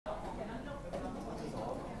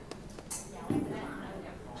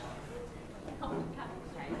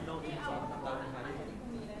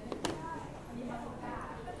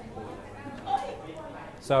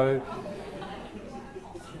So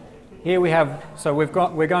here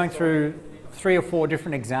we're going through 3 or 4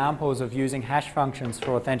 different examples of using hash functions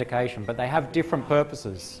for authentication, but they have different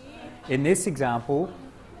purposes. In this example,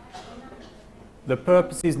 the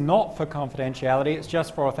purpose is not for confidentiality, it's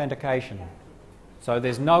just for authentication. So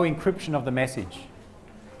there's no encryption of the message.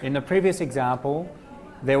 In the previous example,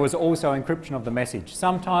 there was also encryption of the message.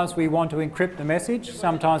 Sometimes we want to encrypt the message,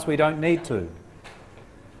 sometimes we don't need to.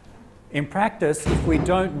 In practice, if we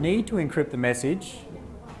don't need to encrypt the message,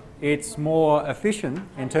 it's more efficient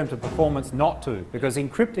in terms of performance not to, because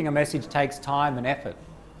encrypting a message takes time and effort.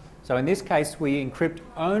 So in this case, we encrypt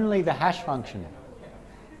only the hash function.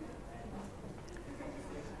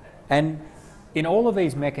 And in all of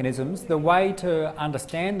these mechanisms, the way to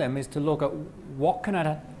understand them is to look at what can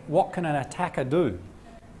an attacker do?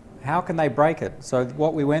 How can they break it? So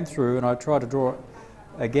what we went through, and I try to draw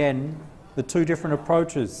again, the 2 different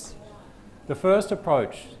approaches. The first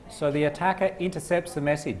approach, so the attacker intercepts the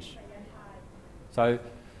message. So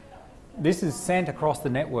this is sent across the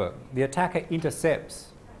network. The attacker intercepts.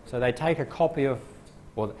 So they take a copy of,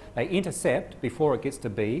 or they intercept before it gets to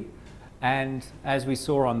B, and as we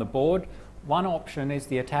saw on the board, one option is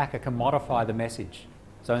the attacker can modify the message.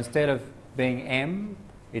 So instead of being M,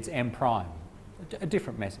 it's M prime, a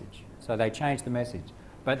different message. So they change the message,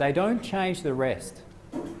 but they don't change the rest.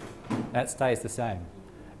 That stays the same.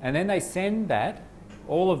 And then they send that,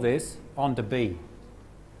 all of this, onto B.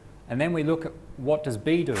 And then we look at what does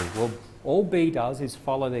B do? Well, all B does is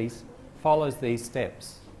follows these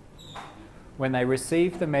steps. When they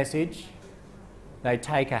receive the message, they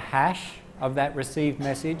take a hash of that received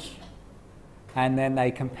message, and then they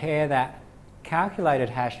compare that calculated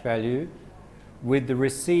hash value with the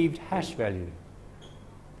received hash value,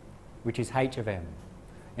 which is h of m.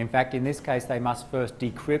 In fact, in this case, they must first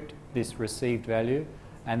decrypt this received value,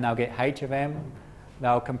 and they'll get h of m.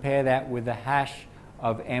 They'll compare that with the hash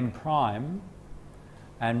of m prime.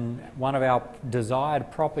 And one of our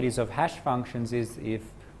desired properties of hash functions is if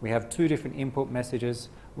we have 2 different input messages,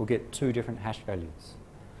 we'll get 2 different hash values.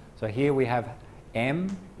 So here we have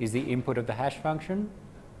m is the input of the hash function,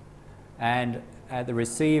 and at the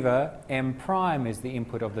receiver, m prime is the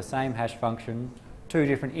input of the same hash function. 2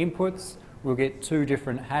 different inputs, we'll get 2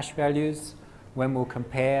 different hash values. When we'll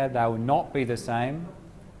compare, they will not be the same.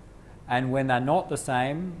 And when they're not the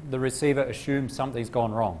same, the receiver assumes something's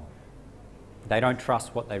gone wrong. They don't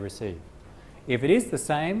trust what they receive. If it is the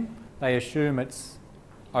same, they assume it's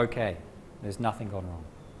okay. There's nothing gone wrong.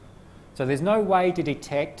 So there's no way to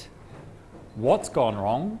detect what's gone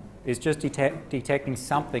wrong. It's just detecting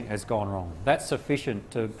something has gone wrong. That's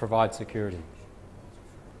sufficient to provide security.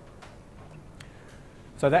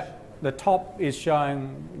 So that the top is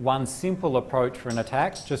showing one simple approach for an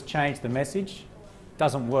attack. Just change the message.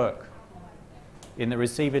 Doesn't work. And the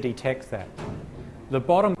receiver detects that. The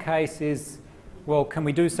bottom case is, well, can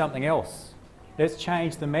we do something else? Let's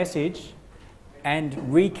change the message and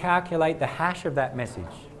recalculate the hash of that message.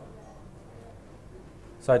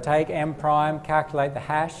 So take m prime, calculate the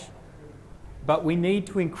hash, but we need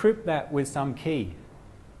to encrypt that with some key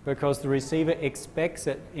because the receiver expects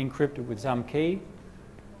it encrypted with some key.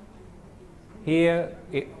 Here,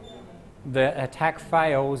 the attack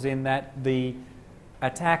fails in that the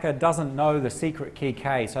attacker doesn't know the secret key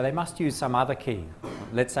K, so they must use some other key.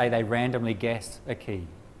 Let's say they randomly guess a key,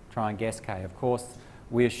 try and guess K. Of course,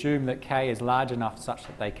 we assume that K is large enough such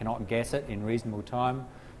that they cannot guess it in reasonable time,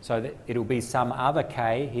 so that it'll be some other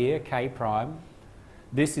K here, K prime.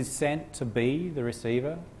 This is sent to B, the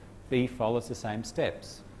receiver. B follows the same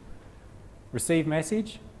steps. Receive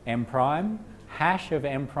message, M prime, hash of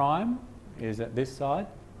M prime is at this side,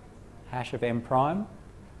 hash of M prime.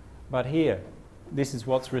 But here, this is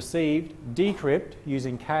what's received, decrypt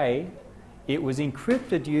using K. It was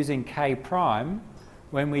encrypted using K prime.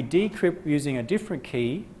 When we decrypt using a different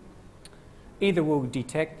key, either we'll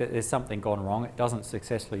detect that there's something gone wrong, it doesn't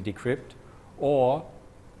successfully decrypt, or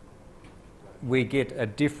we get a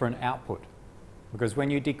different output. Because when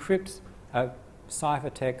you decrypt a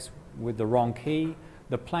ciphertext with the wrong key,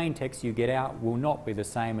 the plain text you get out will not be the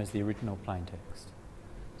same as the original plain text.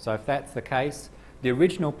 So if that's the case, the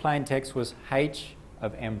original plain text was h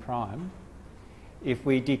of m prime. If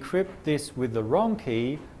we decrypt this with the wrong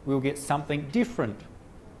key, we'll get something different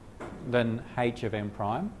than h of m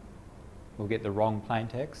prime. We'll get the wrong plain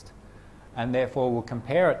text, and therefore we'll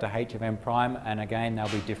compare it to h of m prime, and again they'll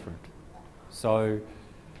be different. So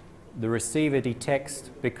the receiver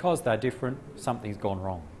detects, because they're different, something's gone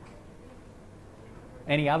wrong.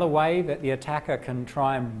 Any other way that the attacker can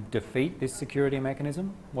try and defeat this security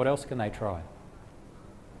mechanism? What else can they try?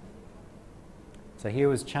 So here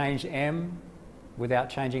was change m without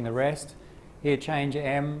changing the rest. Here, change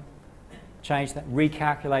M, change that,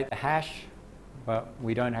 recalculate the hash, but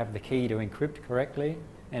we don't have the key to encrypt correctly.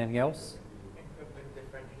 Anything else? Encrypt with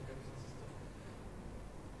different encryption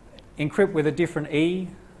system. Encrypt with a different E.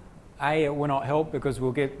 A, it will not help because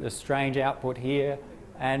we'll get the strange output here.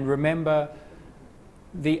 And remember,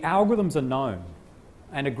 the algorithms are known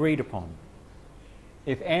and agreed upon.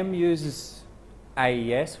 If M uses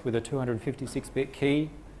AES with a 256-bit key,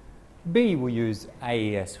 B will use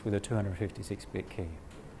AES with a 256-bit key.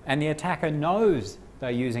 And the attacker knows they're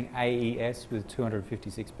using AES with a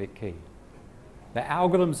 256-bit key. The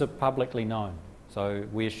algorithms are publicly known, so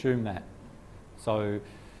we assume that. So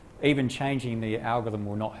even changing the algorithm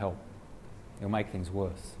will not help. It'll make things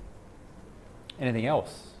worse. Anything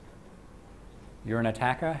else? You're an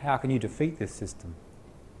attacker. How can you defeat this system?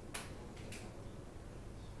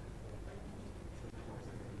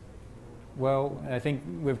 Well, I think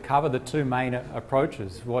we've covered the two main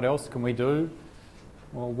approaches. What else can we do?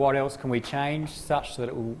 Well, what else can we change such that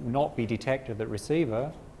it will not be detected at the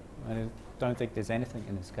receiver? I don't think there's anything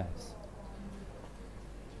in this case.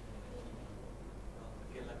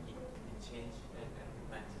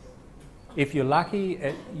 If you're lucky,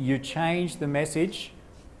 you change the message,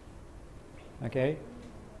 okay?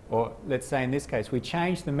 Or let's say in this case, we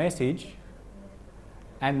change the message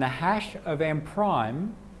and the hash of M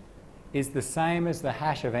prime is the same as the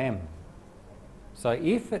hash of M. So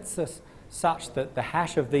if it's such that the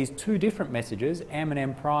hash of these two different messages, M and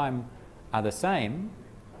M prime, are the same,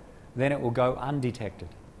 then it will go undetected.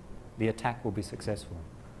 The attack will be successful.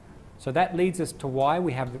 So that leads us to why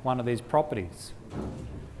we have one of these properties.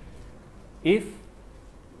 If,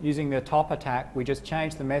 using the top attack, we just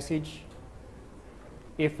change the message,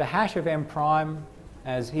 if the hash of M prime,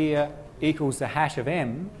 as here, equals the hash of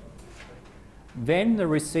M, then the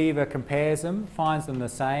receiver compares them, finds them the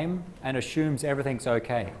same, and assumes everything's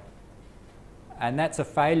okay. And that's a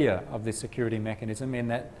failure of this security mechanism in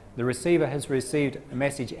that the receiver has received a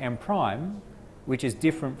message M prime, which is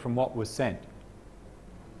different from what was sent.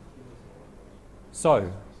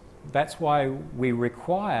 So that's why we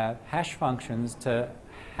require hash functions to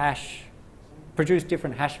produce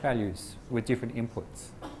different hash values with different inputs.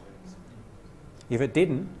 If it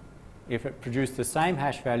didn't, if it produced the same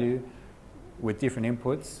hash value with different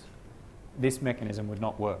inputs, this mechanism would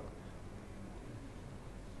not work.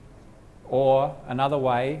 Or another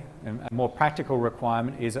way, a more practical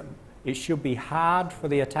requirement, is it should be hard for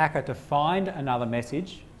the attacker to find another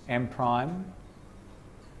message, M prime,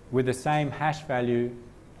 with the same hash value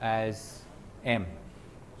as M.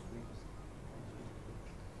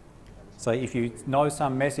 So if you know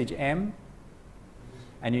some message M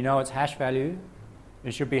and you know its hash value,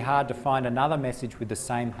 it should be hard to find another message with the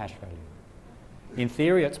same hash value. In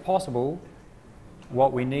theory, it's possible.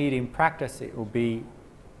 What we need in practice, it will be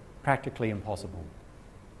practically impossible.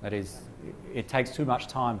 That is, it takes too much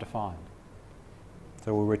time to find.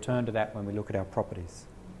 So we'll return to that when we look at our properties.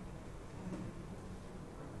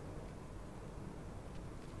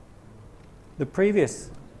 The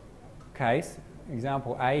previous case,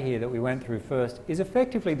 example A here that we went through first, is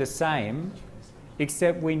effectively the same,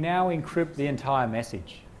 except we now encrypt the entire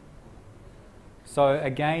message. So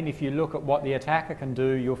again, if you look at what the attacker can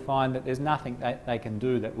do, you'll find that there's nothing that they can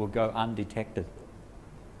do that will go undetected.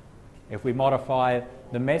 If we modify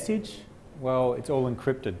the message, well, it's all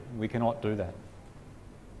encrypted. We cannot do that.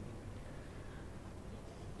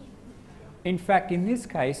 In fact, in this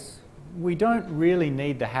case, we don't really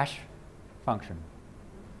need the hash function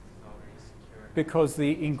because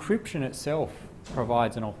the encryption itself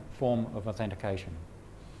provides a form of authentication.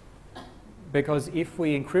 Because if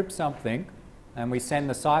we encrypt something and we send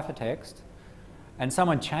the ciphertext and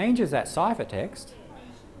someone changes that ciphertext,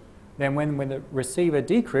 then when the receiver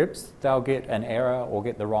decrypts, they'll get an error or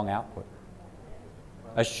get the wrong output,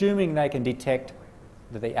 assuming they can detect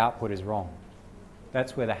that the output is wrong.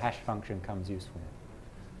 That's where the hash function comes useful.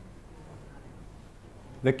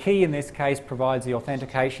 The key in this case provides the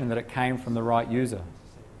authentication that it came from the right user.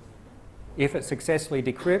 If it successfully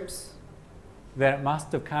decrypts, then it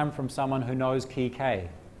must have come from someone who knows key K.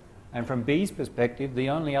 And from B's perspective, the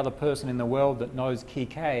only other person in the world that knows key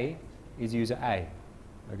K is user A.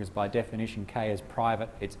 Because by definition, K is private,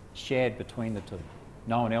 it's shared between the two.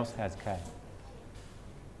 No one else has K.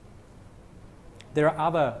 There are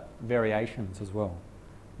other variations as well.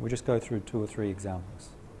 We'll just go through 2 or 3 examples.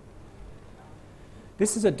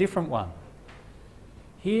 This is a different one.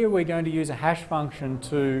 Here we're going to use a hash function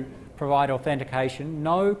to provide authentication,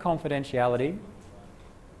 no confidentiality.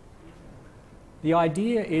 The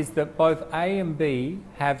idea is that both A and B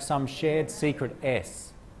have some shared secret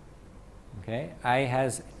S. Okay, A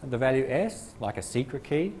has the value S, like a secret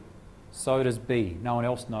key. So does B. No one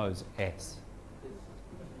else knows S.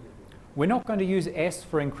 We're not going to use S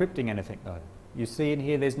for encrypting anything though. You see in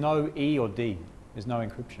here there's no E or D. There's no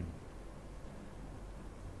encryption.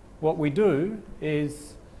 What we do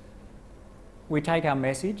is we take our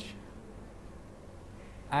message.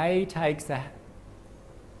 A takes the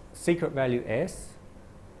secret value S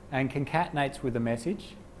and concatenates with the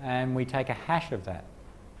message, and we take a hash of that.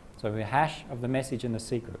 So we hash of the message and the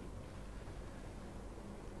secret.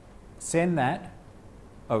 Send that,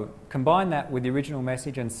 combine that with the original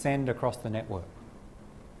message and send across the network.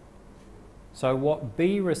 So what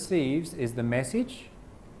B receives is the message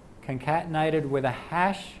concatenated with a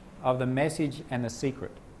hash of the message and the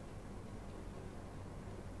secret.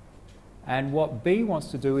 And what B wants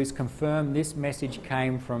to do is confirm this message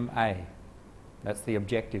came from A. That's the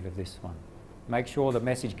objective of this one. Make sure the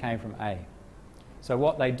message came from A. So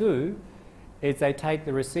what they do is they take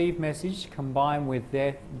the received message, combine with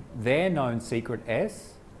their known secret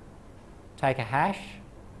S, take a hash,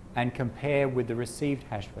 and compare with the received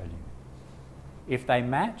hash value. If they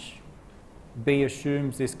match, B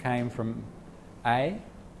assumes this came from A.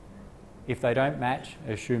 If they don't match,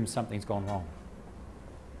 it assumes something's gone wrong.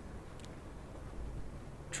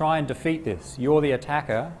 Try and defeat this. You're the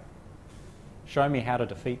attacker. Show me how to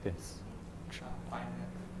defeat this.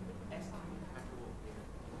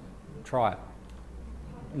 Try it.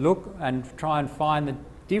 Look and try and find the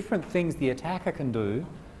different things the attacker can do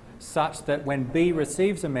such that when B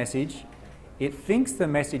receives a message, it thinks the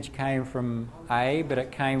message came from A, but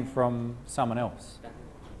it came from someone else.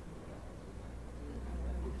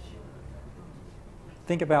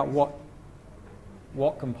 Think about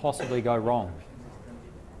what can possibly go wrong.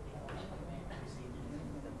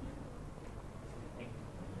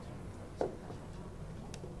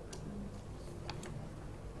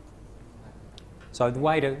 So the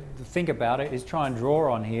way to think about it is try and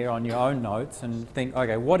draw on here on your own notes and think,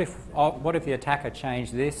 okay, what if the attacker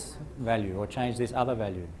changed this value or changed this other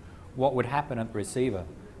value? What would happen at the receiver?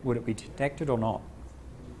 Would it be detected or not?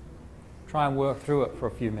 Try and work through it for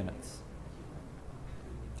a few minutes.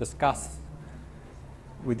 Discuss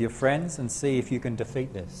with your friends and see if you can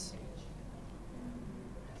defeat this.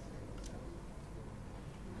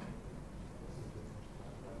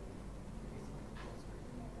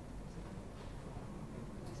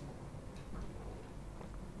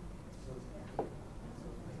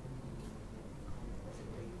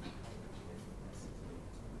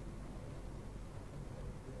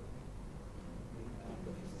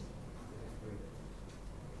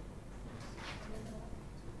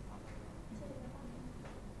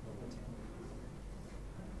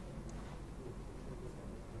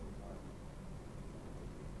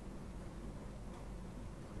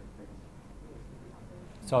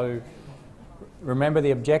 So remember,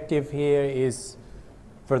 the objective here is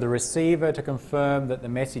for the receiver to confirm that the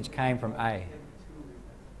message came from A,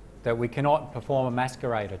 that we cannot perform a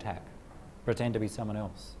masquerade attack, pretend to be someone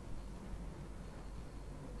else.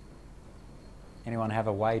 Anyone have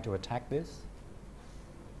a way to attack this?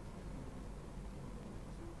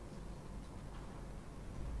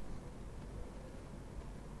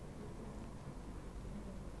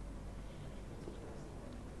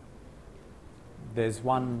 There's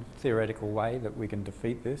one theoretical way that we can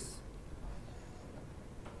defeat this.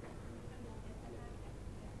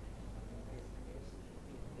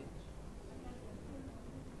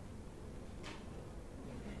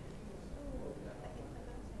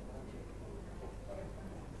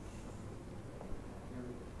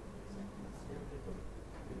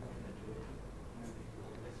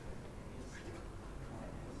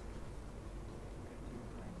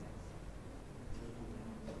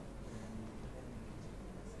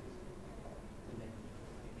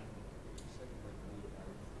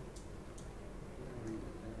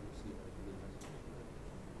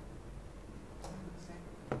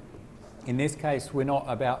 In this case, we're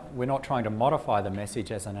not trying to modify the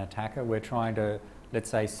message as an attacker. We're trying to, let's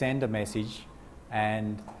say, send a message,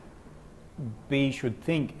 and B should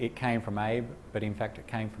think it came from A, but in fact it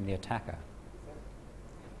came from the attacker.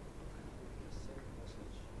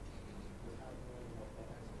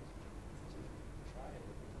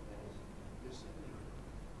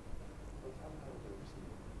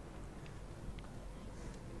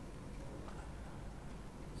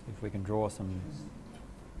 See if we can draw some.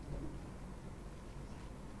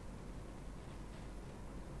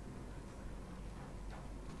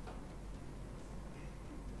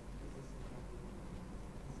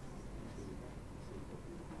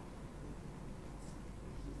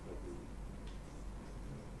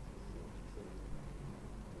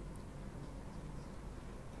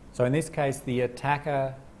 So in this case, the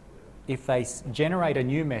attacker, if they generate a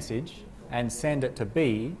new message and send it to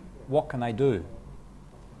B, what can they do?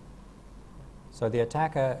 So the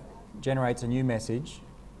attacker generates a new message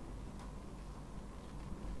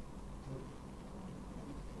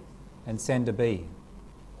and send to B.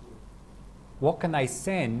 What can they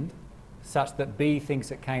send such that B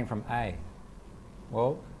thinks it came from A?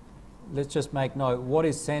 Well, let's just make note. What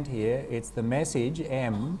is sent here? It's the message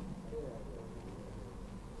M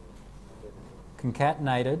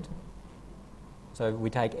concatenated. So we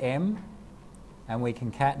take M and we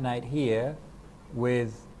concatenate here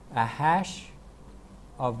with a hash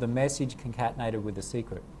of the message concatenated with the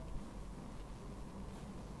secret.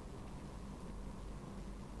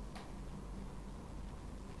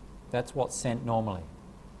 That's what's sent normally.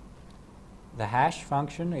 The hash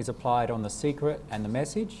function is applied on the secret and the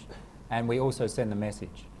message, and we also send the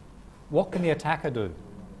message. What can the attacker do?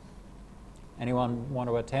 Anyone want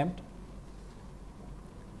to attempt?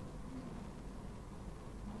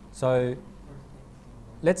 So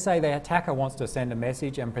let's say the attacker wants to send a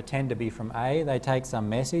message and pretend to be from A. They take some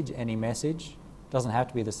message, any message. Doesn't have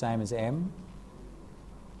to be the same as M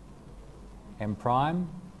prime.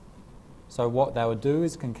 So what they would do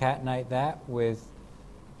is concatenate that with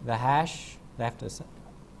the hash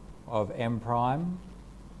of M prime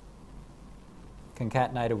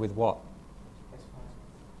concatenated with what?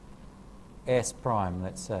 S prime,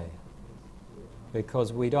 let's say,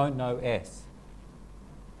 because we don't know S.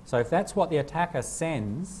 So if that's what the attacker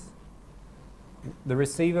sends, the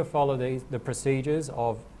receiver follow the procedures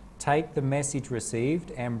of take the message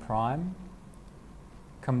received, M prime,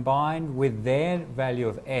 combined with their value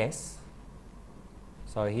of S.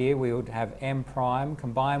 So here we would have M prime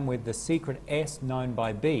combined with the secret S known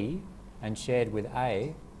by B and shared with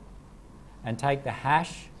A, and take the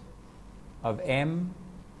hash of M.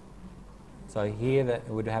 So here that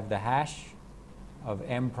would have the hash of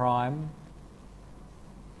M prime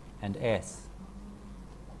and S.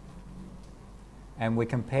 And we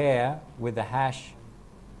compare with the hash,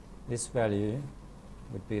 this value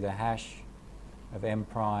would be the hash of M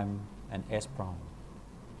prime and S prime.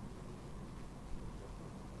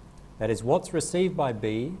 That is, what's received by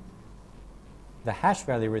B, the hash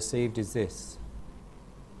value received is this.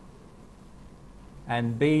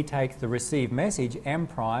 And B takes the received message, M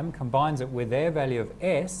prime, combines it with their value of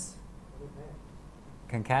S,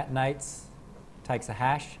 concatenates, takes a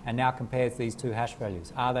hash, and now compares these two hash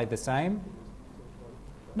values. Are they the same?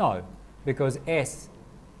 No, because S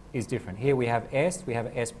is different. Here we have S, we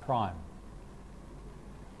have S prime.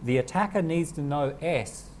 The attacker needs to know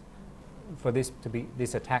S for this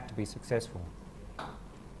attack to be successful.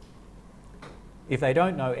 If they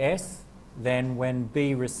don't know S, then when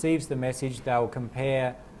B receives the message, they'll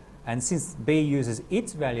compare, and since B uses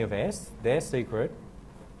its value of S, their secret,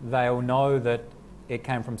 they'll know that it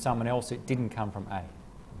came from someone else, it didn't come from A.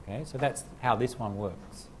 Okay, so that's how this one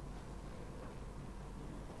works.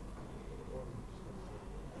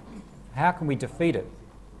 How can we defeat it?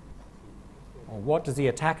 Or what does the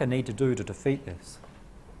attacker need to do to defeat this?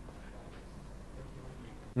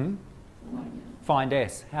 Find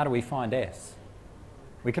S. How do we find S?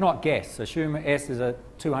 We cannot guess. Assume S is a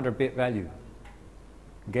 200-bit value.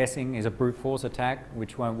 Guessing is a brute force attack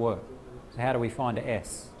which won't work. So how do we find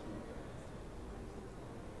S?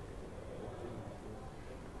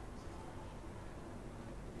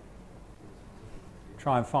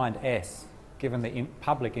 Try and find S, given the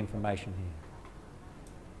public information here.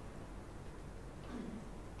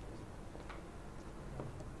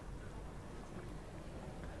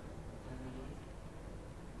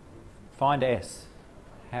 Find S.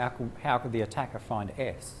 How could the attacker find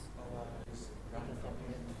S?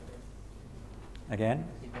 Again?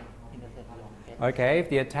 Okay, if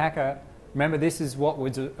the attacker, remember this is what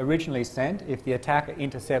was originally sent. If the attacker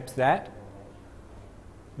intercepts that,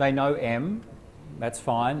 they know M, that's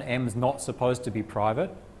fine. M's not supposed to be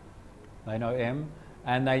private. They know M.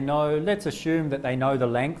 And they know, let's assume that they know the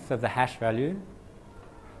length of the hash value,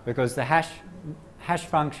 because the hash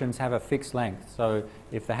functions have a fixed length. So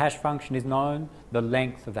if the hash function is known, the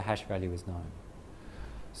length of the hash value is known.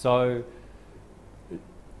 So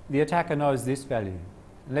the attacker knows this value.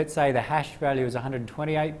 Let's say the hash value is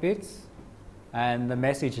 128 bits and the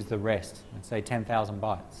message is the rest, let's say 10,000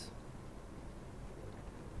 bytes.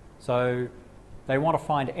 So they want to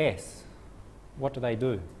find S. What do? They try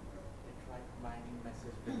combining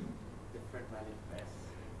messages with different values of S.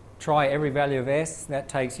 Try every value of S. That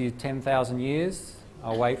takes you 10,000 years.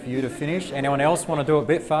 I'll wait for you to finish. Anyone else want to do it a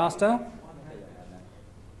bit faster?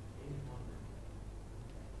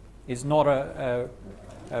 It's not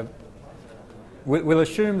We'll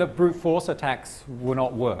assume that brute force attacks will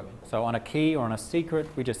not work. So on a key or on a secret,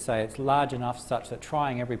 we just say it's large enough such that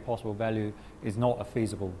trying every possible value is not a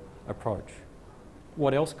feasible approach.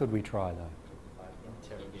 What else could we try though?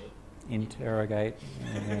 Interrogate.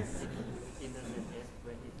 Yes.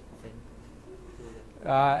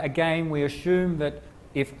 Again, we assume that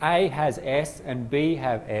if A has S and B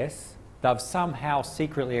have S, they've somehow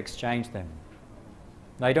secretly exchanged them.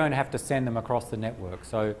 They don't have to send them across the network.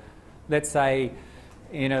 So let's say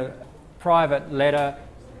in a private letter,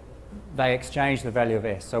 they exchange the value of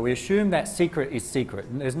S. So we assume that secret is secret.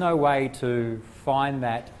 And there's no way to find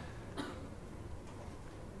that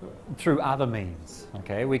through other means.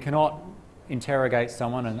 Okay? We cannot interrogate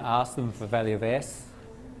someone and ask them for value of S.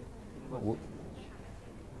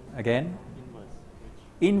 Again?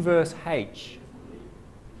 Inverse H.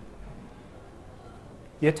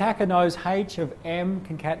 The attacker knows H of M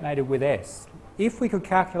concatenated with S. If we could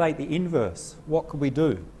calculate the inverse, what could we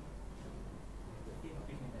do?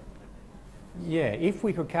 Yeah, if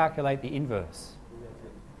we could calculate the inverse,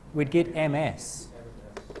 we'd get MS.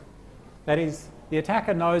 That is, the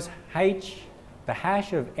attacker knows H, the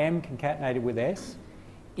hash of M concatenated with S.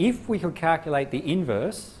 If we could calculate the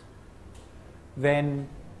inverse, then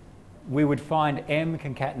we would find M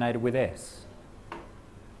concatenated with S.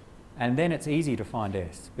 And then it's easy to find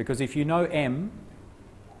S, because if you know M,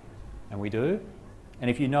 and we do, and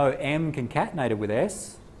if you know M concatenated with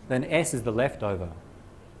S, then S is the leftover.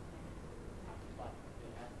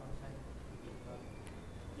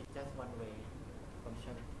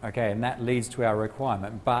 Okay, and that leads to our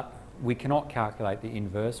requirement, but we cannot calculate the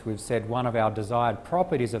inverse. We've said one of our desired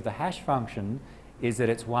properties of the hash function is that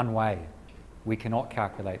it's one way. We cannot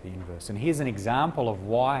calculate the inverse. And here's an example of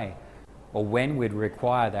why or when we'd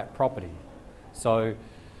require that property. So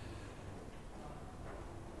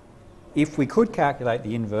if we could calculate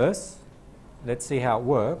the inverse, let's see how it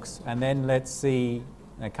works, and then let's see,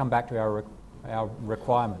 come back to our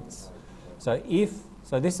requirements. So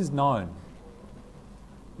this is known.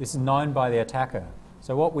 This is known by the attacker.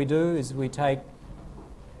 So what we do is we take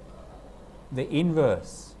the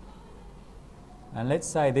inverse, and let's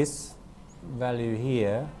say this value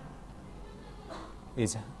here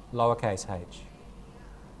is lowercase h.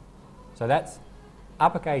 So that's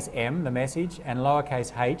uppercase M, the message, and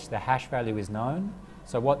lowercase h, the hash value is known.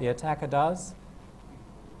 So what the attacker does,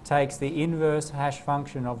 takes the inverse hash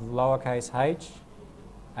function of lowercase h,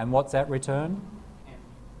 and what's that return?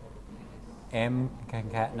 M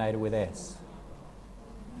concatenated with S.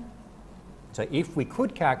 So if we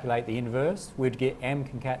could calculate the inverse, we'd get M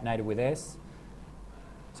concatenated with S.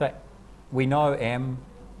 So we know M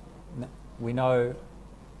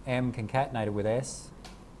concatenated with S,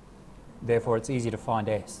 therefore it's easy to find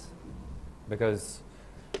S. Because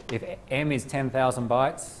if M is 10,000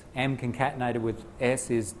 bytes, M concatenated with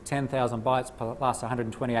S is 10,000 bytes plus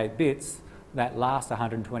 128 bits, that last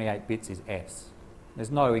 128 bits is S.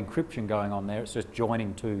 There's no encryption going on there, it's just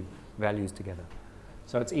joining two values together.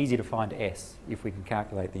 So it's easy to find S if we can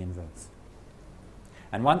calculate the inverse.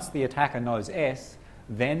 And once the attacker knows S,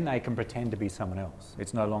 then they can pretend to be someone else.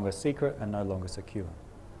 It's no longer secret and no longer secure.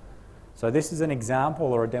 So this is an example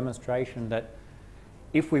or a demonstration that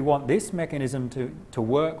if we want this mechanism to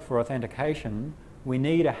work for authentication, we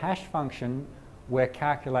need a hash function where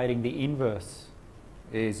calculating the inverse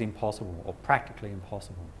is impossible or practically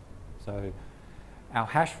impossible. So our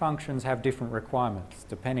hash functions have different requirements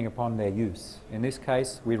depending upon their use. In this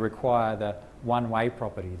case, we require the one-way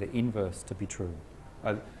property, the inverse, to be true.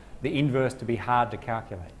 The inverse to be hard to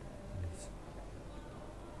calculate.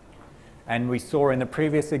 And we saw in the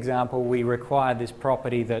previous example, we required this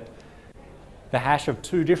property that the hash of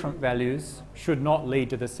two different values should not lead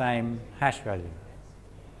to the same hash value.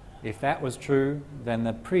 If that was true, then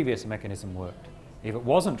the previous mechanism worked. If it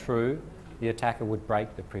wasn't true, the attacker would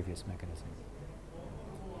break the previous mechanism.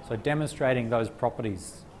 So demonstrating those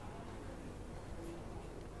properties.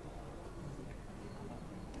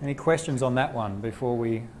 Any questions on that one before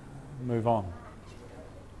we move on?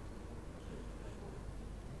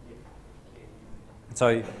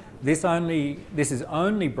 So this is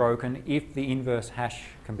only broken if the inverse hash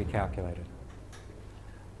can be calculated.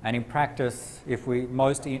 And in practice,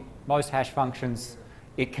 most hash functions,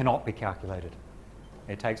 it cannot be calculated.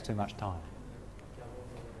 It takes too much time.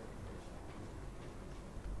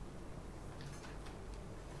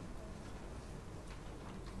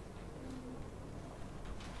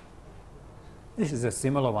 This is a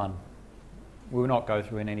similar one. We will not go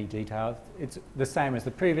through in any detail. It's the same as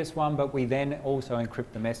the previous one, but we then also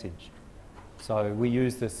encrypt the message. So we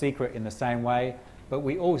use the secret in the same way, but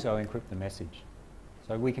we also encrypt the message.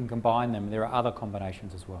 So we can combine them. There are other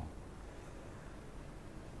combinations as well.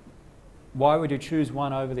 Why would you choose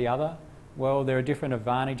one over the other? Well, there are different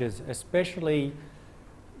advantages, especially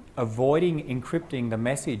avoiding encrypting the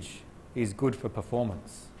message is good for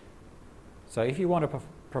performance. So if you want to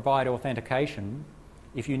provide authentication,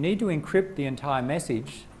 if you need to encrypt the entire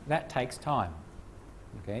message, that takes time.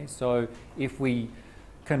 Okay? So if we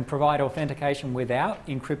can provide authentication without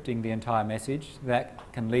encrypting the entire message,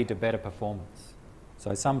 that can lead to better performance.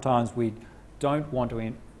 So sometimes we don't want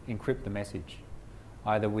to encrypt the message.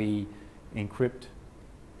 Either we encrypt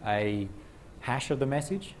a hash of the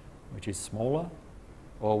message, which is smaller,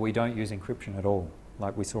 or we don't use encryption at all,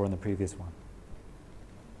 like we saw in the previous one.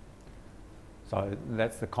 So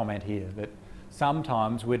that's the comment here, that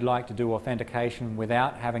sometimes we'd like to do authentication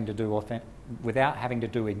without having to do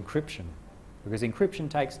encryption, because encryption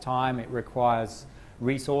takes time, it requires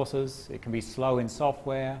resources, it can be slow in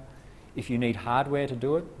software. If you need hardware to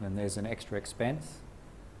do it, then there's an extra expense.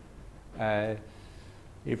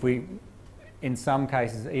 In some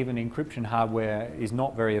cases, even encryption hardware is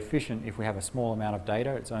not very efficient if we have a small amount of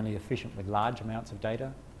data. It's only efficient with large amounts of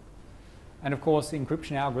data. And of course,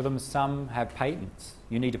 encryption algorithms, some have patents.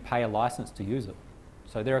 You need to pay a license to use it.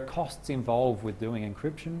 So there are costs involved with doing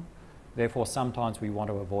encryption. Therefore, sometimes we want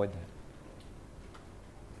to avoid that.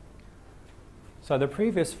 So the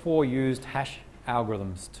previous four used hash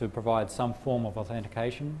algorithms to provide some form of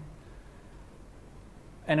authentication.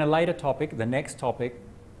 In a later topic, the next topic,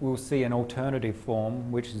 we'll see an alternative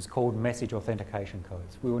form which is called message authentication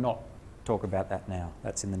codes. We will not talk about that now.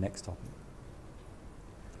 That's in the next topic.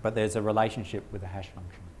 But there's a relationship with the hash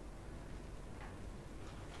function.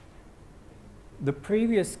 The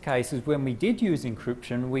previous cases when we did use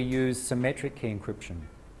encryption, we used symmetric key encryption.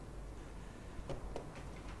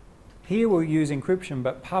 Here we'll use encryption,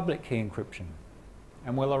 but public key encryption,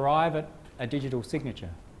 and we'll arrive at a digital signature.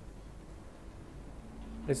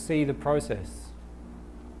 Let's see the process.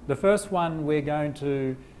 The first one, we're going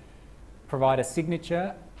to provide a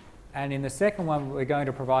signature, and in the second one, we're going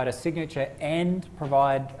to provide a signature and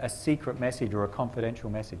provide a secret message or a confidential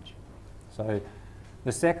message. So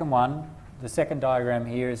the second one, the second diagram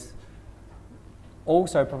here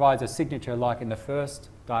also provides a signature like in the first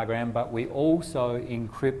diagram, but we also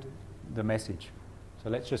encrypt the message. So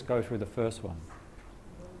let's just go through the first one.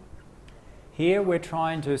 Here we're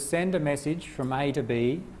trying to send a message from A to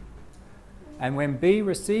B, and when B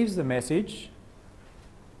receives the message,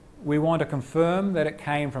 we want to confirm that it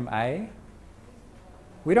came from A.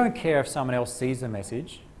 We don't care if someone else sees the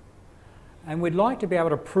message, and we'd like to be able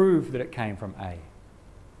to prove that it came from A.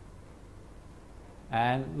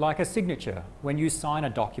 And like a signature, when you sign a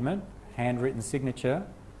document, handwritten signature,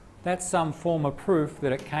 that's some form of proof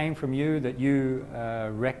that it came from you, that you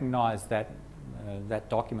recognise that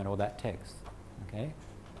document or that text. Okay?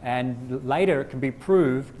 And later it can be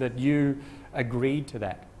proved that you agreed to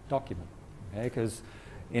that document. Okay? Because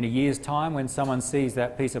in a year's time, when someone sees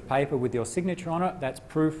that piece of paper with your signature on it, that's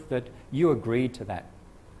proof that you agreed to that.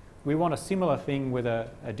 We want a similar thing with a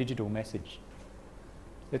digital message.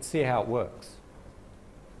 Let's see how it works.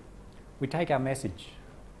 We take our message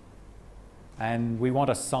and we want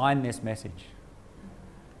to sign this message.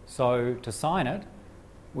 So to sign it,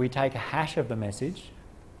 we take a hash of the message,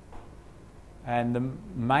 and the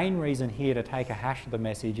main reason here to take a hash of the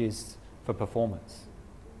message is for performance.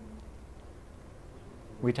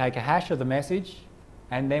 We take a hash of the message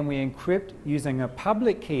and then we encrypt using a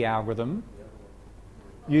public key algorithm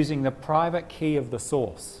using the private key of the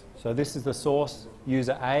source. So this is the source,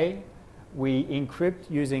 user A. We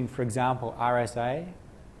encrypt using, for example, RSA,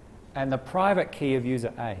 and the private key of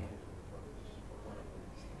user A.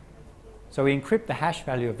 So we encrypt the hash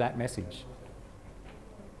value of that message.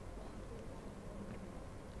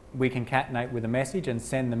 We concatenate with the message and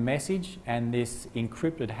send the message and this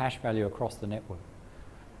encrypted hash value across the network.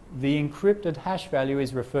 The encrypted hash value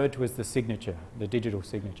is referred to as the signature, the digital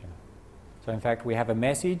signature. So in fact, we have a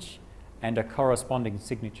message and a corresponding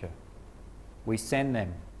signature. We send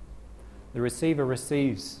them. The receiver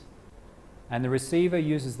receives, and the receiver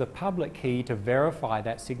uses the public key to verify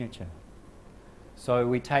that signature. So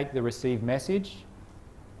we take the received message,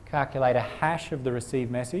 calculate a hash of the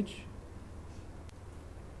received message,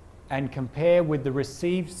 and compare with the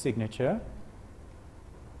received signature,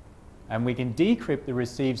 and we can decrypt the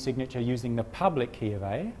received signature using the public key of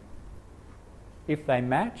A. If they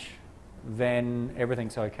match, then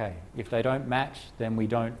everything's okay. If they don't match, then we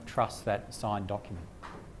don't trust that signed document.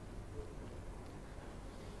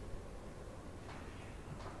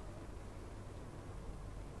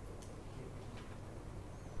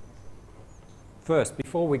 First,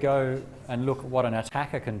 before we go and look at what an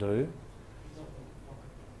attacker can do,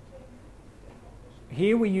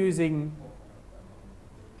 here we're using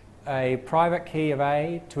a private key of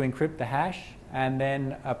A to encrypt the hash and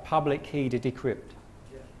then a public key to decrypt.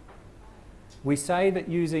 We say that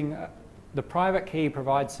using the private key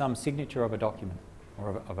provides some signature of a document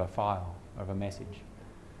or of a file, of a message.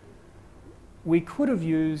 We could have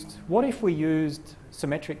used, what if we used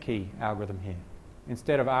symmetric key algorithm here?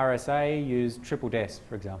 Instead of RSA, use triple des,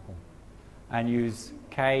 for example, and use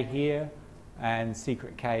K here and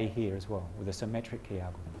secret K here as well with a symmetric key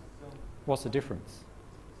algorithm. What's the difference?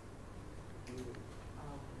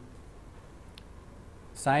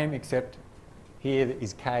 Same, except here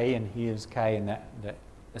is K and here is K, and that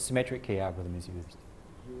a symmetric key algorithm is used.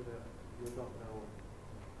 You don't know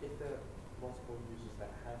if there are multiple users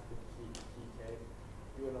that have the key K.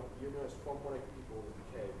 You know it's from one equal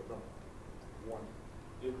to K, but not one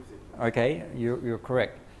user. Okay, you're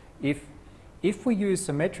correct. If we use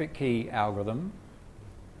symmetric key algorithm,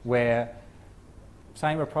 where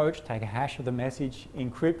same approach, take a hash of the message,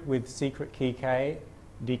 encrypt with secret key K,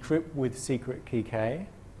 decrypt with secret key K,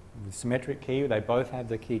 with symmetric key, they both have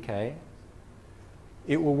the key K.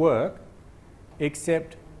 It will work,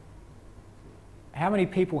 except how many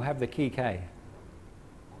people have the key K?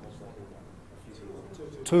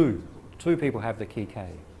 Two people have the key K.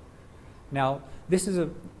 Now, this is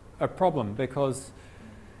a problem because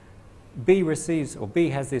B receives, or B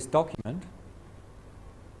has this document.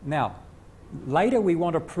 Now, later we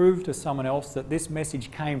want to prove to someone else that this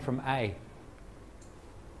message came from A.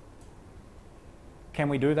 Can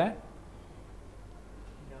we do that?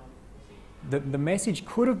 No. The message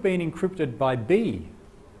could have been encrypted by B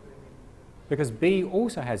because B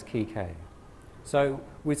also has key K. So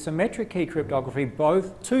with symmetric key cryptography,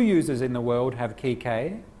 two users in the world have key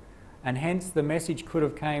K, and hence the message could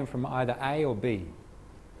have came from either A or B.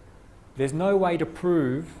 There's no way to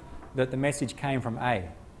prove that the message came from A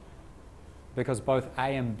because both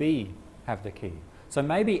A and B have the key. So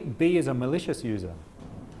maybe B is a malicious user.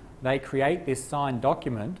 They create this signed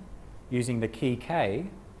document using the key K.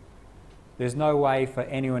 There's no way for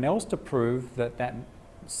anyone else to prove that that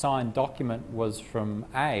signed document was from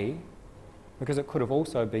A because it could have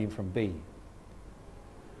also been from B.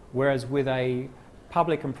 Whereas with a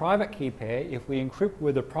public and private key pair, if we encrypt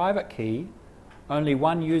with a private key, only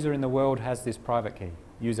one user in the world has this private key,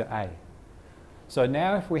 user A. So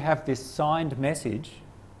now if we have this signed message,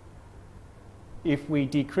 if we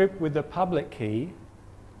decrypt with the public key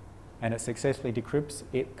and it successfully decrypts,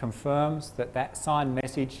 it confirms that that signed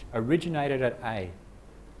message originated at A.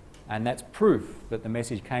 And that's proof that the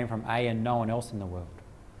message came from A and no one else in the world.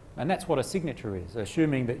 And that's what a signature is.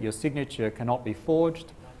 Assuming that your signature cannot be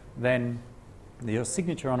forged, then your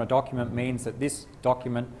signature on a document means that this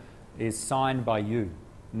document is signed by you.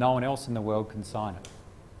 No one else in the world can sign it.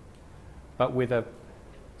 But with a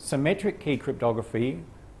symmetric key cryptography,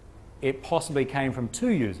 it possibly came from two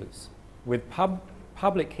users. With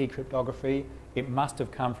public key cryptography, it must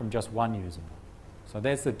have come from just one user. So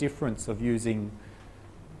there's the difference of using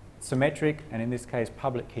symmetric and, in this case,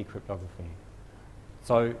 public key cryptography.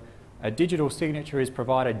 So a digital signature is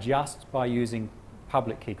provided just by using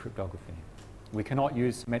public key cryptography. We cannot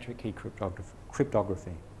use symmetric key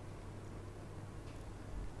cryptography.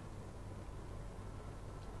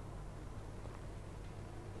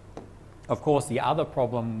 Of course, the other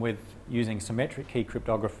problem with using symmetric key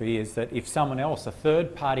cryptography is that if someone else, a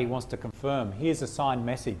third party, wants to confirm, here's a signed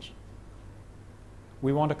message.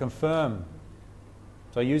 We want to confirm.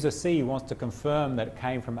 So user C wants to confirm that it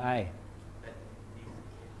came from A.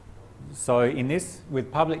 So in this, with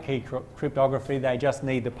public key cryptography, they just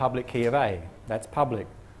need the public key of A. That's public.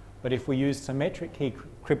 But if we use symmetric key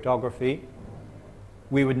cryptography,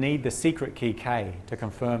 we would need the secret key K to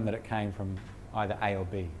confirm that it came from either A or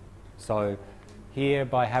B. So here,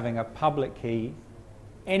 by having a public key,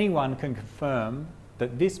 anyone can confirm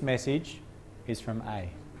that this message is from A.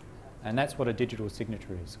 And that's what a digital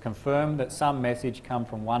signature is. Confirm that some message comes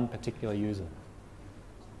from one particular user.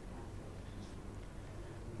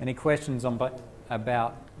 Any questions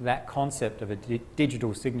about that concept of a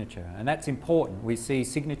digital signature? And that's important. We see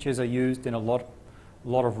signatures are used in a lot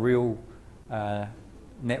of real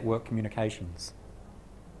network communications.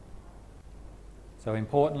 So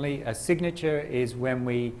importantly, a signature is when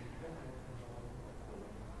we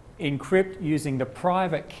encrypt using the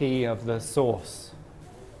private key of the source.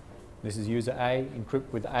 This is user A,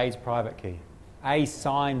 encrypt with A's private key. A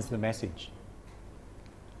signs the message.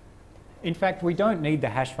 In fact, we don't need the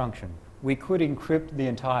hash function. We could encrypt the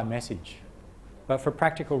entire message. But for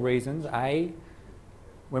practical reasons, A,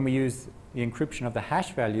 when we use the encryption of the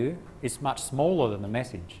hash value, is much smaller than the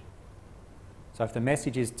message. So if the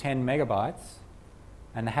message is 10 megabytes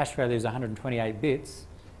and the hash value is 128 bits,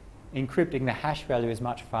 encrypting the hash value is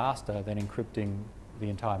much faster than encrypting the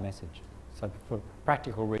entire message. So for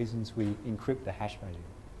practical reasons, we encrypt the hash value.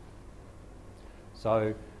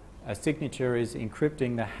 So a signature is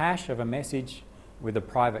encrypting the hash of a message with the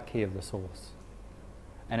private key of the source.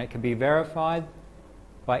 And it can be verified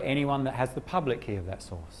by anyone that has the public key of that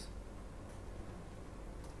source.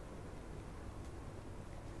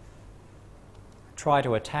 Try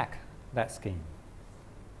to attack that scheme.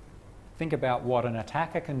 Think about what an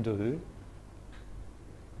attacker can do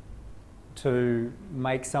to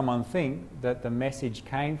make someone think that the message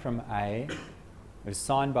came from A, it was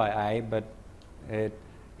signed by A, but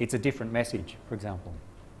it's a different message, for example.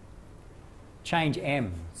 Change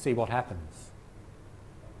M, see what happens.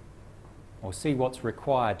 Or see what's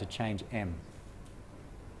required to change M.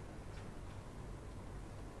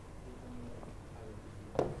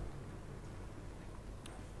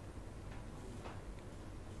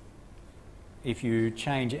 If you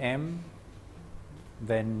change M,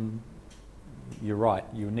 then you're right,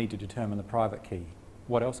 you need to determine the private key.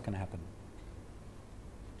 What else can happen?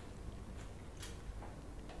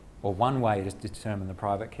 Or one way to determine the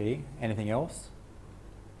private key. Anything else?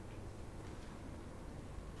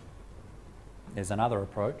 There's another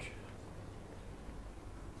approach.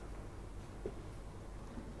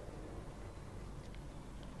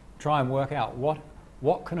 Try and work out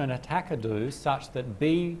what can an attacker do such that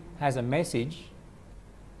B has a message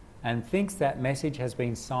and thinks that message has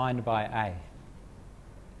been signed by A.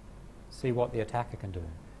 See what the attacker can do.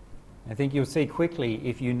 I think you'll see quickly,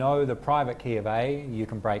 if you know the private key of A, you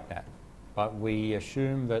can break that. But we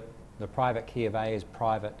assume that the private key of A is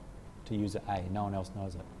private to user A. No one else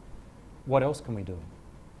knows it. What else can we do?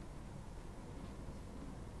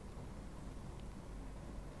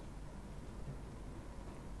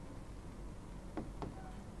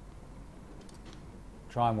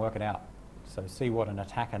 Try and work it out. So see what an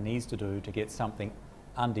attacker needs to do to get something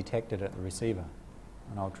undetected at the receiver.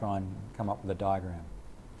 And I'll try and come up with a diagram.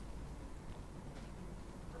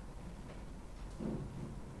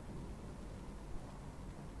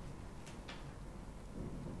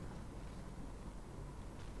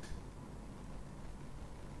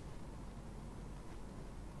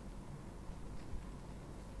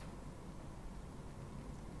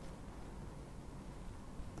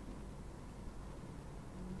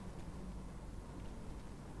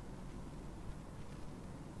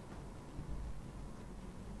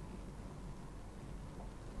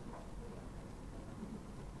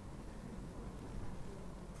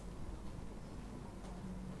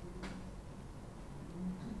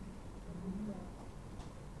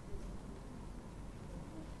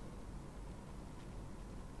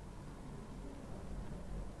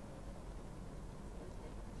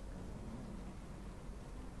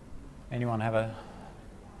 Anyone have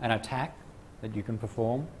an attack that you can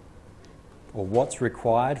perform? Or what's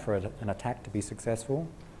required for an attack to be successful?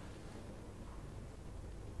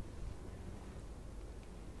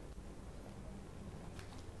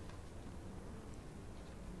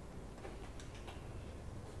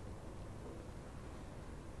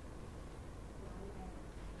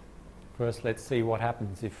 First, let's see what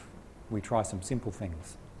happens if we try some simple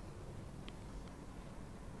things.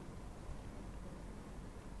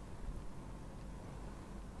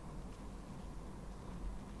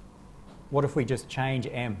 What if we just change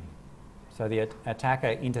M? So the attacker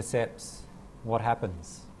intercepts. What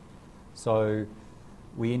happens? So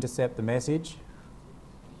we intercept the message,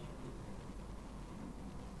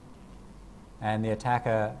 and the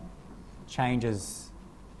attacker changes.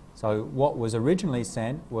 So what was originally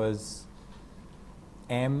sent was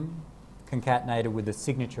M concatenated with the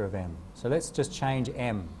signature of M. So let's just change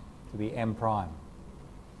M to be M prime.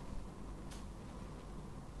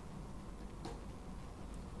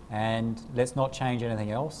 And let's not change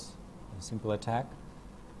anything else, a simple attack.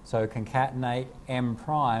 So concatenate M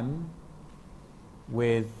prime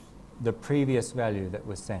with the previous value that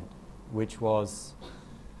was sent, which was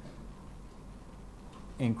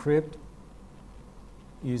encrypt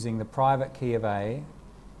using the private key of A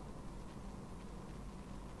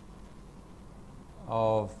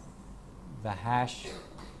of the hash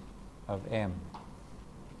of M.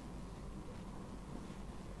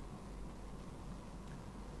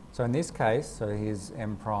 So in this case, so here's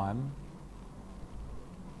M prime.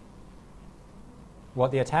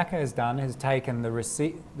 What the attacker has done is taken the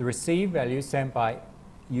receive value sent by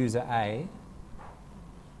user A,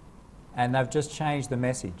 and they've just changed the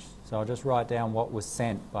message. So I'll just write down what was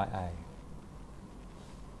sent by A.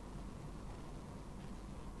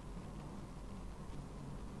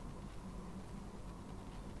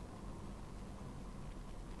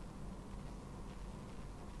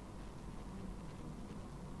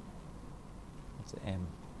 So M.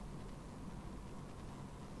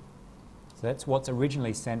 So that's what's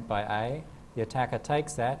originally sent by A. The attacker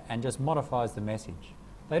takes that and just modifies the message.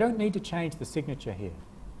 They don't need to change the signature here.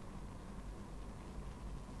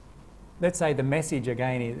 Let's say the message,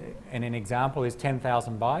 again, in an example, is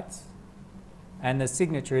 10,000 bytes, and the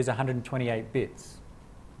signature is 128 bits,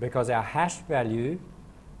 because our hash value,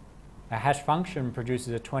 our hash function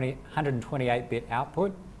produces a 128-bit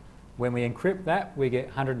output. When we encrypt that, we get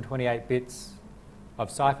 128 bits of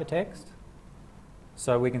ciphertext.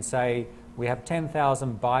 So we can say we have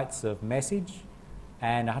 10,000 bytes of message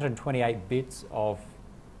and 128 bits of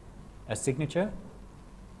a signature.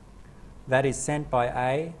 That is sent by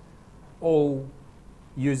A. All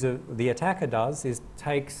the attacker does is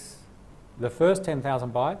takes the first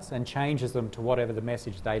 10,000 bytes and changes them to whatever the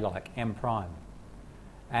message they like, M prime,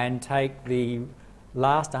 and take the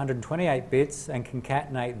last 128 bits and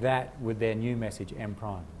concatenate that with their new message, M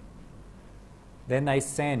prime. Then they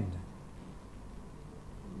send.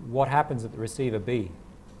 What happens at the receiver B?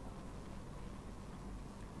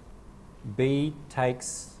 B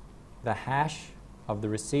takes the hash of the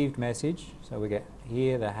received message, so we get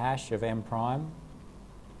here the hash of M prime,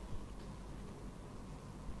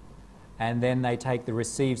 and then they take the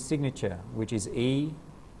received signature, which is E,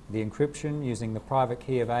 the encryption using the private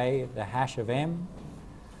key of A, the hash of M.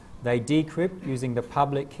 They decrypt using the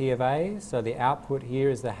public key of A, so the output here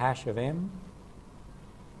is the hash of M,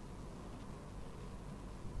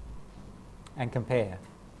 and compare.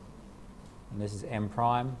 And this is M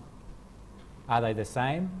prime. Are they the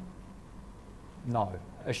same? No.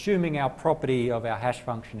 Assuming our property of our hash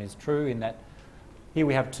function is true, in that here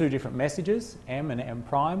we have two different messages, M and M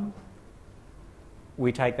prime.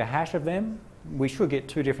 We take the hash of them, we should get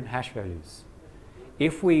two different hash values.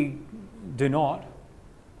 If we do not,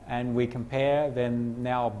 and we compare, then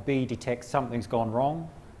now B detects something's gone wrong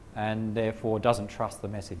and therefore doesn't trust the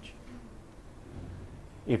message.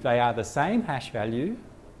 If they are the same hash value,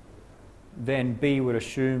 then B would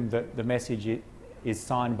assume that the message is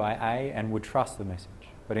signed by A and would trust the message.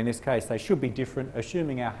 But in this case, they should be different,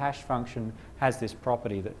 assuming our hash function has this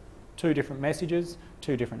property that two different messages,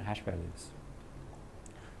 two different hash values.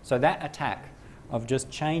 So that attack of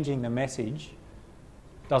just changing the message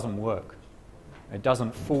doesn't work. It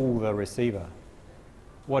doesn't fool the receiver.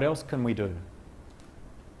 What else can we do?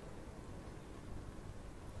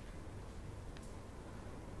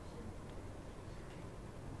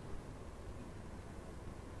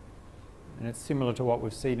 And it's similar to what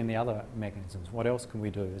we've seen in the other mechanisms. What else can we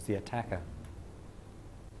do as the attacker?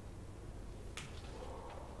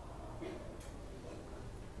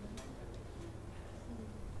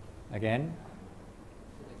 Again?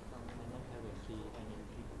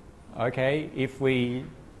 Okay, if we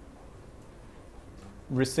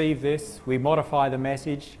receive this, we modify the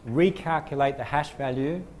message, recalculate the hash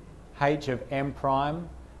value, H of M prime,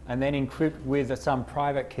 and then encrypt with some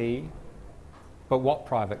private key. But what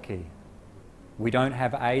private key? We don't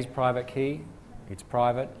have A's private key, it's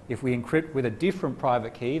private. If we encrypt with a different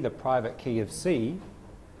private key, the private key of C,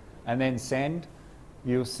 and then send,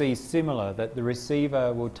 you'll see similar, that the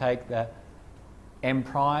receiver will take the M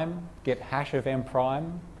prime, get hash of M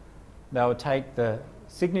prime, they'll take the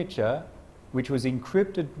signature, which was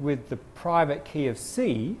encrypted with the private key of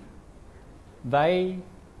C, they,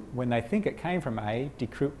 when they think it came from A,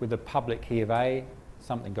 decrypt with the public key of A.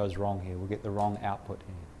 Something goes wrong here, we'll get the wrong output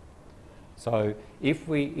here. So if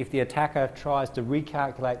the attacker tries to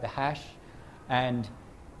recalculate the hash and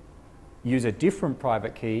use a different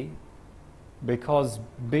private key, because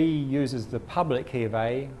B uses the public key of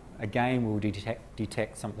A, again we'll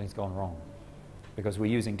detect something's gone wrong, because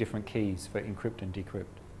we're using different keys for encrypt and decrypt.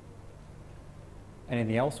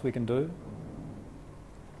 Anything else we can do?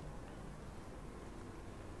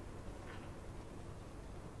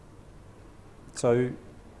 So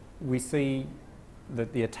we see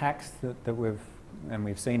that the attacks that we've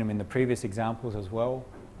seen them in the previous examples as well,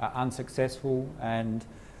 are unsuccessful. And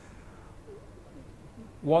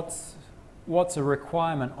what's a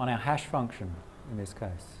requirement on our hash function in this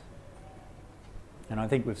case? And I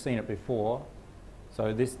think we've seen it before.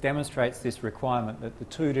 So this demonstrates this requirement that the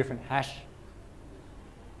two different hash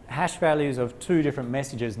values of two different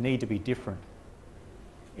messages need to be different.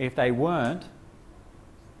 If they weren't,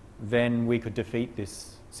 then we could defeat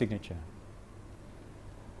this signature.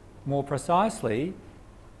 More precisely,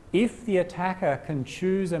 if the attacker can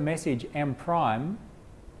choose a message M prime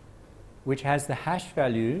which has the hash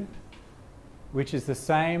value which is the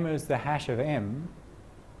same as the hash of M,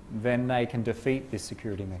 then they can defeat this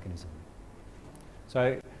security mechanism.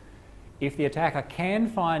 So if the attacker can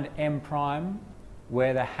find M prime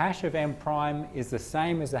where the hash of M prime is the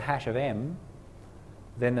same as the hash of M,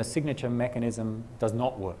 then the signature mechanism does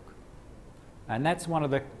not work. And that's one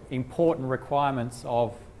of the important requirements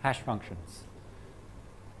of hash functions.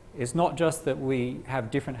 It's not just that we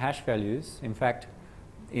have different hash values. In fact,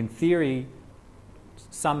 in theory,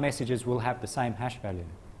 some messages will have the same hash value.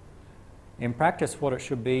 In practice, what it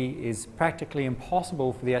should be is practically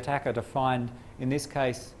impossible for the attacker to find, in this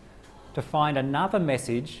case, to find another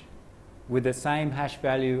message with the same hash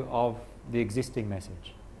value of the existing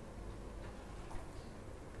message.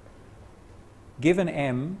 Given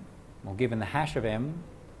m, or given the hash of m,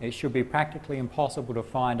 it should be practically impossible to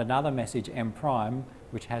find another message m prime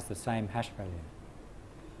which has the same hash value.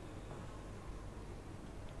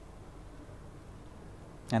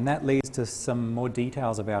 And that leads to some more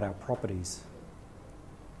details about our properties.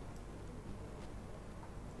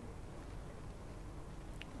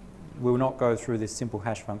 We will not go through this simple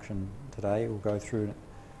hash function today. We'll go through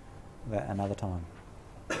that another time.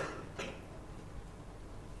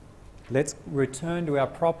 Let's return to our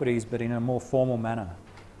properties, but in a more formal manner.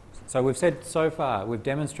 So we've said so far, we've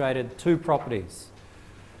demonstrated two properties.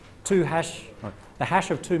 The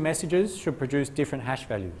hash of two messages should produce different hash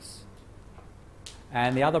values.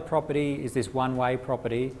 And the other property is this one-way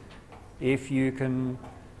property. If you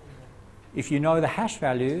know the hash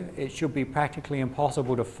value, it should be practically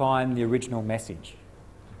impossible to find the original message.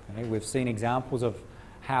 Okay? We've seen examples of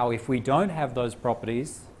how if we don't have those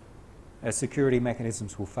properties, our security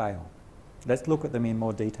mechanisms will fail. Let's look at them in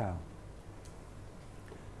more detail.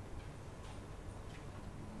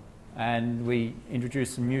 And we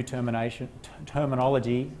introduce some new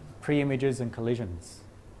terminology, pre-images and collisions.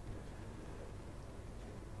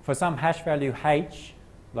 For some hash value h,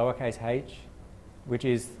 lowercase h, which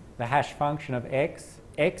is the hash function of x,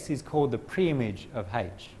 x is called the pre-image of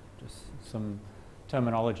h. Just some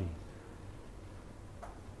terminology.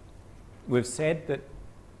 We've said that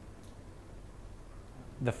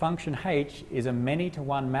the function h is a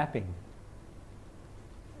many-to-one mapping,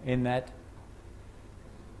 in that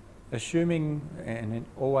assuming, and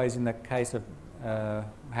always in the case of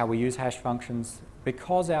how we use hash functions,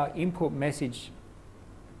 because our input message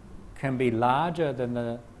can be larger than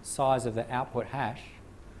the size of the output hash,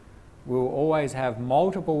 we'll always have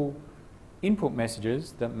multiple input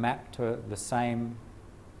messages that map to the same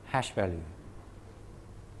hash value,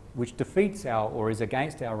 which defeats our, or is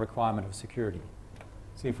against our requirement of security.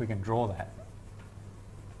 See if we can draw that.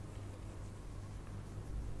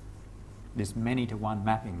 This many-to-one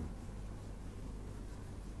mapping.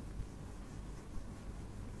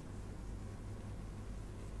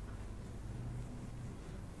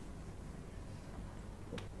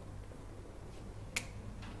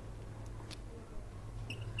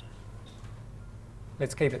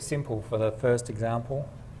 Let's keep it simple for the first example.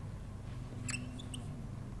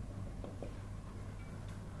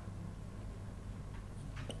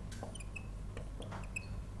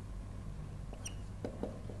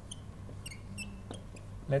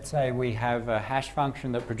 Let's say we have a hash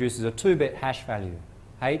function that produces a 2-bit hash value.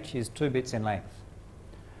 H is 2 bits in length.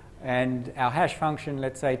 And our hash function,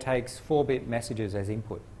 let's say, takes 4-bit messages as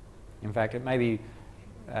input. In fact, it may be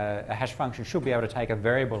a hash function should be able to take a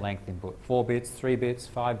variable length input, 4 bits, 3 bits,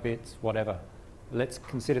 5 bits, whatever. Let's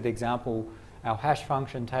consider the example. Our hash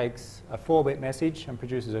function takes a 4-bit message and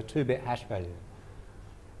produces a 2-bit hash value.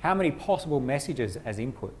 How many possible messages as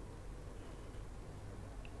input?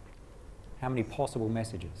 How many possible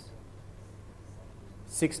messages?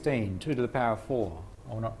 16, 2 to the power of 4.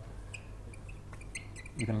 Or not.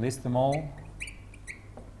 You can list them all.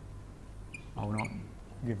 I will not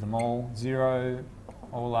give them all. 0,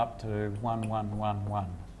 all up to 1, 1, 1, 1.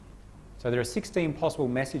 So there are 16 possible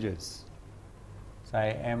messages.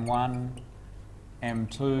 Say M1,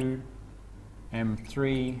 M2,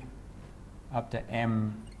 M3, up to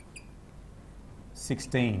M16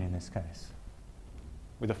 in this case,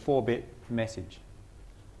 with a 4-bit message.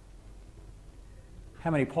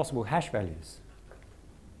 How many possible hash values?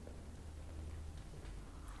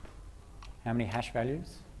 How many hash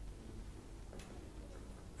values?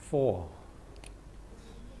 4.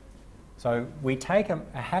 So we take a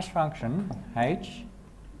hash function, h,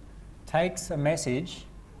 takes a message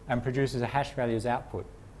and produces a hash value as output.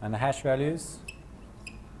 And the hash values,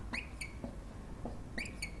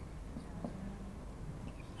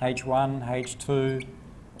 h1, h2,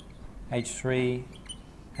 h3,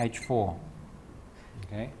 h4,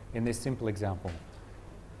 okay, in this simple example.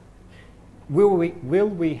 Will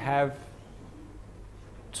we have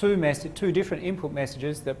two different input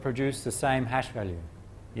messages that produce the same hash value?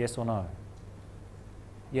 Yes or no?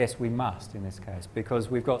 Yes, we must in this case, because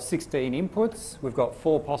we've got 16 inputs, we've got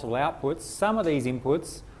 4 possible outputs. Some of these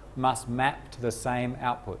inputs must map to the same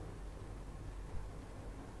output.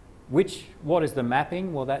 What is the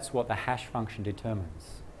mapping? Well, that's what the hash function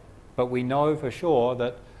determines. But we know for sure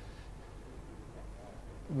that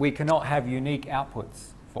we cannot have unique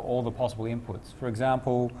outputs for all the possible inputs. For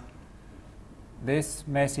example, this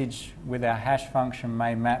message with our hash function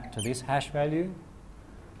may map to this hash value,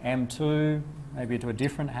 M2 maybe to a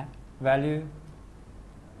different value,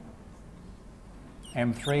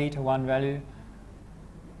 M3 to one value.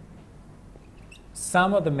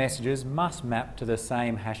 Some of the messages must map to the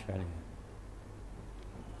same hash value.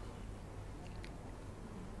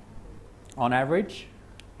 On average,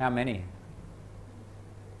 how many?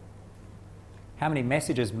 How many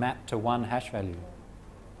messages map to one hash value?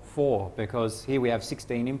 4, because here we have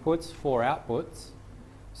 16 inputs, 4 outputs.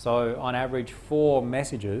 So on average, 4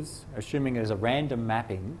 messages, assuming there's a random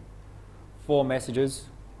mapping, 4 messages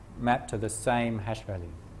map to the same hash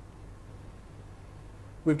value.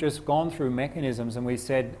 We've just gone through mechanisms and we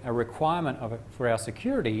said a requirement of it for our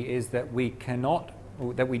security is that we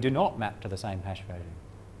do not map to the same hash value.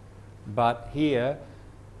 But here,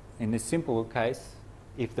 in this simple case,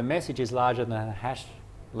 if the message is larger than the hash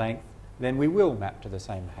length, then we will map to the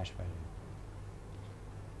same hash value.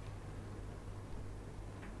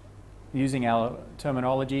 Using our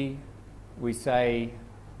terminology, we say,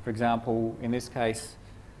 for example, in this case,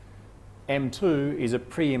 M2 is a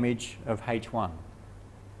pre-image of H1.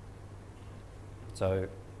 So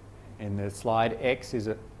in the slide, X is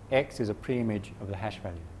a pre-image of the hash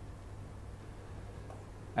value.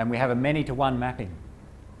 And we have a many-to-one mapping.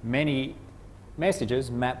 Many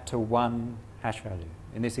messages map to one hash value.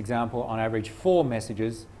 In this example, on average, 4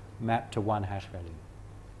 messages map to one hash value.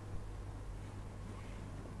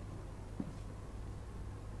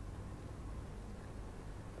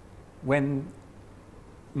 When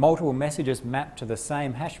multiple messages map to the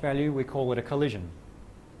same hash value, we call it a collision.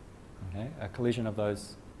 Okay? A collision of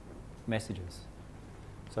those messages.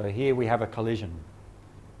 So here we have a collision.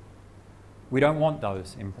 We don't want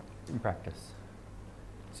those in practice.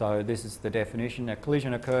 So this is the definition. A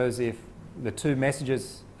collision occurs if the 2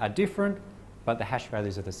 messages are different, but the hash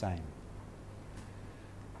values are the same.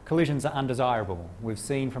 Collisions are undesirable. We've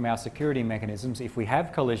seen from our security mechanisms, if we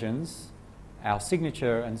have collisions, our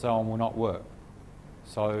signature and so on will not work.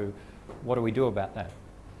 So what do we do about that?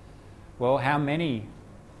 Well, how many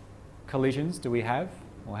collisions do we have?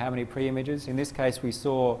 Or how many pre-images? In this case, we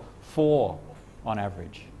saw 4 on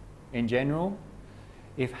average. In general,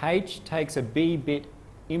 if H takes a B-bit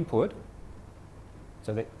input,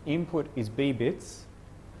 so the input is B bits,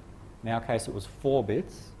 in our case it was 4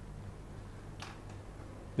 bits,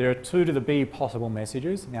 there are 2 to the B possible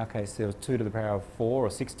messages. In our case there was 2 to the power of 4 or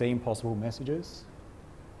 16 possible messages.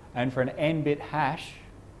 And for an n-bit hash,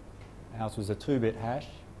 ours was a 2-bit hash,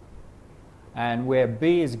 and where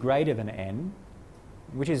B is greater than n,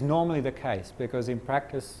 which is normally the case because in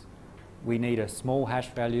practice we need a small hash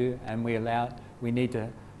value and we need to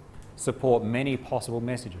support many possible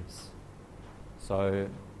messages. So,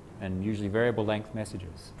 and usually variable length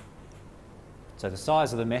messages. So the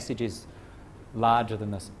size of the message is larger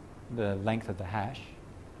than the length of the hash.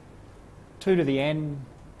 2 to the n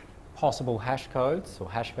possible hash codes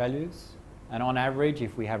or hash values. And on average,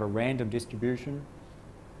 if we have a random distribution,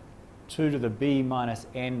 2 to the b minus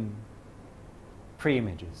n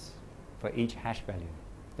pre-images for each hash value.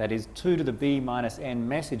 That is, 2 to the b minus n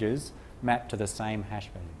messages mapped to the same hash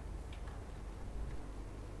value.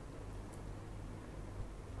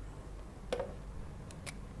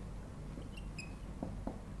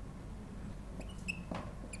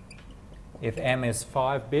 If m is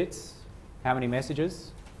 5 bits, how many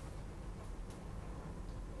messages?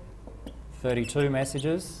 32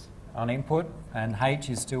 messages on input, and h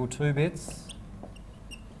is still 2 bits.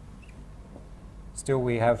 Still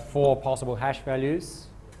we have 4 possible hash values.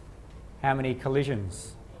 How many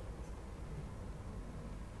collisions?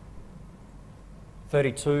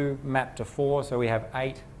 32 mapped to 4, so we have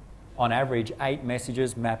 8, on average 8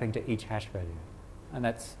 messages mapping to each hash value. And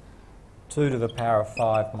that's 2 to the power of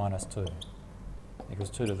 5 minus 2 equals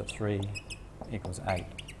 2 to the 3 equals 8.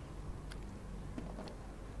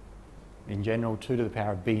 In general, 2 to the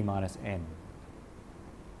power of b minus n.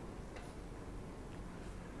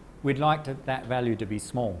 We'd like that value to be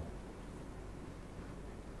small.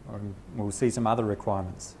 We'll see some other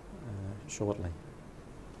requirements shortly.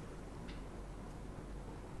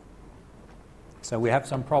 So we have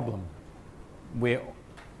some problem.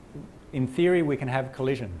 In theory, we can have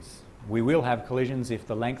collisions. We will have collisions if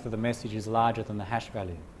the length of the message is larger than the hash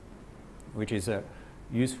value, which is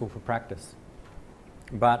useful for practice.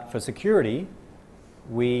 But for security,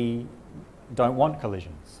 we don't want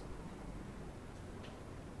collisions.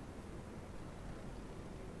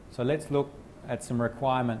 So let's look at some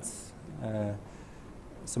requirements,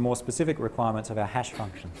 some more specific requirements of our hash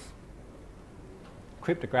functions.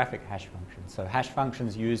 Cryptographic hash functions, so hash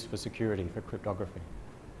functions used for security, for cryptography.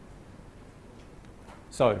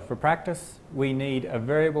 So for practice, we need a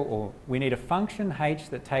variable, or we need a function h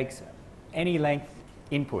that takes any length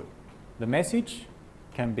input. The message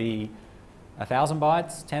can be 1,000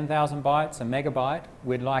 bytes, 10,000 bytes, a megabyte.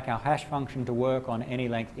 We'd like our hash function to work on any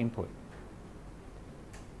length input.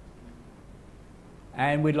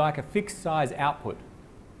 And we'd like a fixed size output,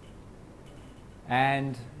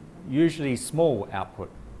 and usually small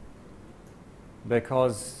output,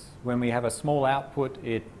 because when we have a small output,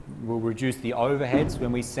 it will reduce the overheads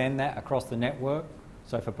when we send that across the network.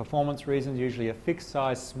 So for performance reasons, usually a fixed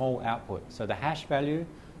size small output. So the hash value,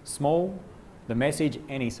 small, the message,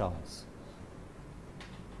 any size.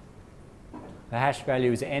 The hash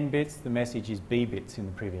value is n bits, the message is b bits in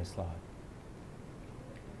the previous slide.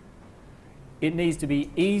 It needs to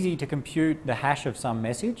be easy to compute the hash of some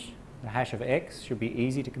message. The hash of x should be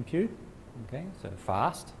easy to compute, okay, so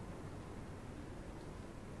fast.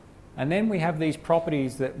 And then we have these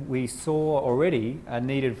properties that we saw already are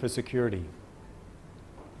needed for security.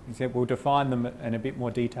 Except we'll define them in a bit more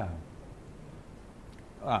detail.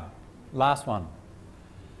 Last one.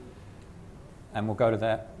 And we'll go to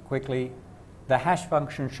that quickly. The hash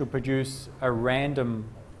function should produce a random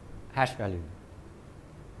hash value.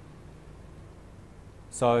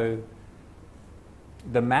 So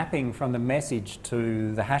the mapping from the message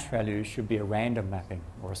to the hash value should be a random mapping,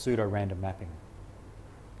 or a pseudo-random mapping.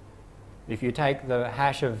 If you take the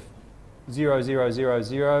hash of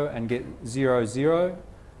 0000 and get 00,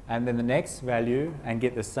 and then the next value and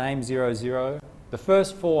get the same 00, the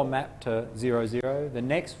first four map to 00, the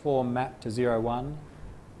next four map to 01,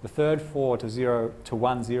 the third four to 10,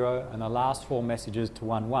 and the last four messages to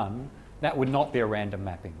 11, that would not be a random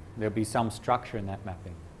mapping. There'll be some structure in that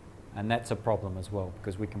mapping. And that's a problem as well,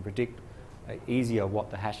 because we can predict easier what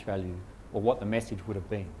the hash value or what the message would have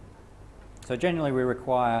been. So generally we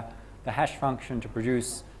require the hash function to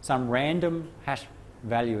produce some random hash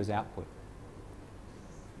value as output.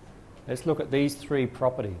 Let's look at these three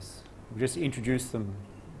properties. We'll just introduce them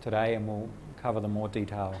today and we'll cover them in more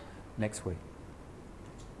detail next week.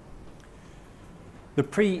 The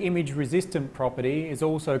pre-image resistant property is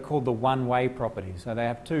also called the one-way property. So they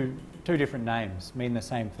have two different names, mean the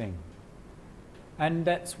same thing. And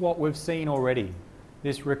that's what we've seen already.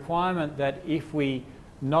 This requirement that if we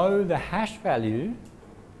know the hash value,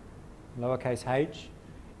 lowercase h,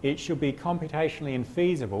 it should be computationally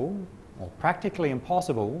infeasible or practically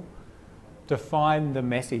impossible to find the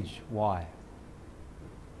message y.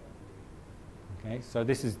 Okay, so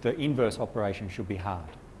this is the inverse operation should be hard.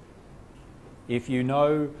 If you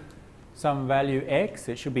know some value x,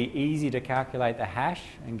 it should be easy to calculate the hash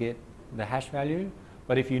and get the hash value.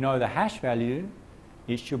 But if you know the hash value,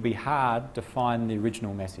 it should be hard to find the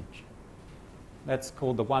original message. That's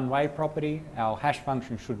called the one-way property. Our hash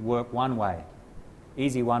function should work one way.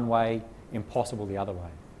 Easy one way, impossible the other way.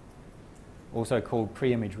 Also called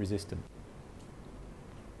pre-image resistant.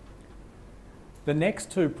 The next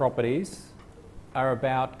two properties are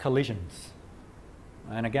about collisions.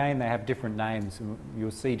 And again, they have different names. You'll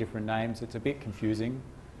see different names. It's a bit confusing.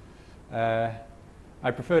 I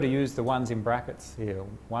prefer to use the ones in brackets here.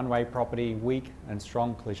 One-way property, weak and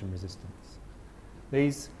strong collision resistance.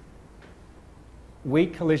 These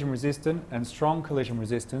weak collision resistant and strong collision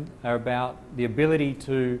resistant are about the ability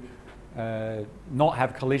to not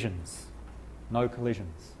have collisions, no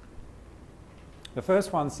collisions. The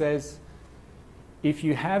first one says, if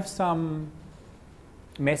you have some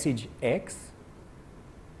message x,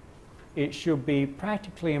 it should be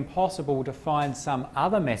practically impossible to find some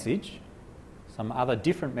other message, some other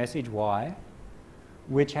different message y,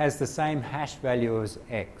 which has the same hash value as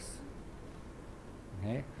x.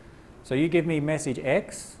 Okay? So you give me message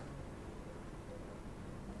x,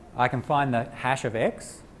 I can find the hash of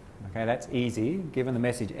x. Okay, that's easy. Given the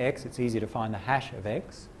message x, it's easy to find the hash of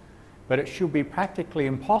x. But it should be practically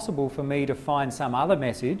impossible for me to find some other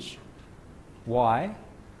message, y,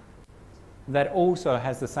 that also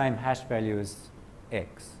has the same hash value as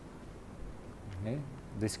x. Okay?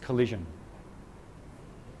 This collision.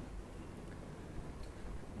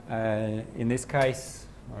 In this case,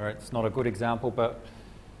 or it's not a good example, but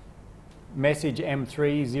message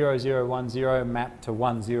M3 0010 mapped to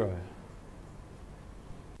 10.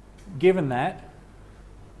 Given that,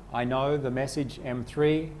 I know the message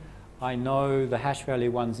M3, I know the hash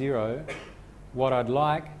value 10. What I'd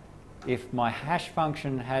like, if my hash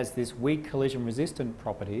function has this weak collision resistant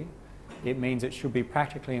property, it means it should be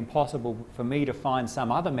practically impossible for me to find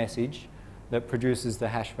some other message that produces the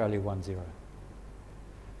hash value 10.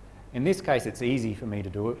 In this case, it's easy for me to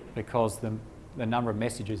do it because the number of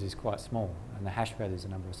messages is quite small and the hash values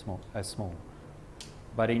are small.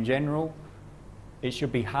 But in general, it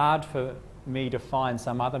should be hard for me to find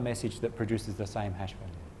some other message that produces the same hash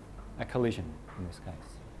value, a collision in this case.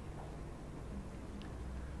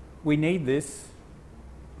 We need this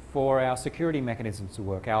for our security mechanisms to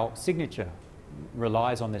work. Our signature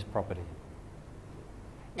relies on this property.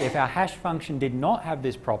 If our hash function did not have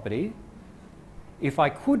this property, if I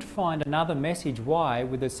could find another message y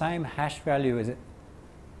with the same hash value as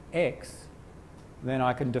x, then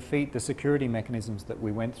I can defeat the security mechanisms that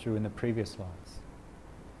we went through in the previous slides.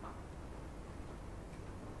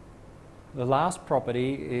 The last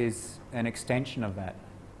property is an extension of that.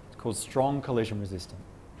 It's called strong collision resistant.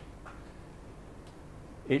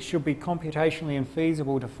 It should be computationally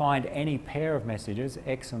infeasible to find any pair of messages,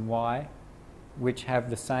 x and y, which have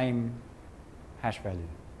the same hash value.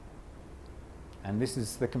 And this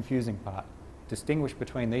is the confusing part. Distinguish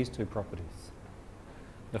between these two properties.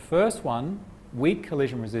 The first one, weak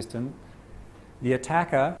collision resistant, the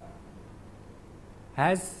attacker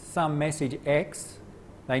has some message x,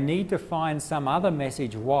 they need to find some other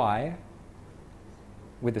message y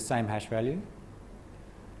with the same hash value.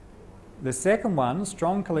 The second one,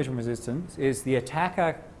 strong collision resistance, is the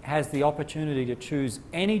attacker has the opportunity to choose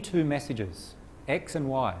any two messages, x and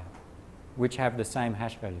y, which have the same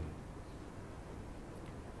hash value.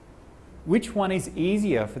 Which one is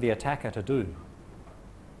easier for the attacker to do?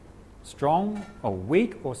 Strong or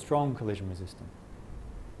weak or strong collision resistant?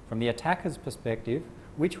 From the attacker's perspective,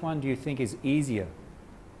 which one do you think is easier?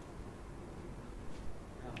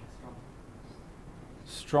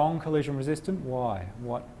 Strong collision resistant? Why?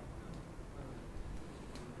 What?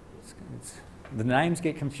 The names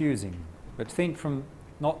get confusing, but think from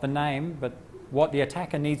not the name, but what the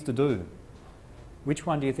attacker needs to do. Which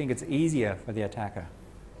one do you think it's easier for the attacker?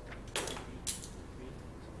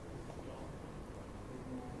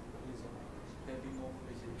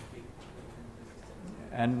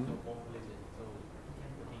 And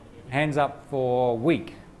hands up for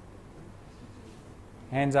weak.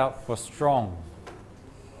 Hands up for strong.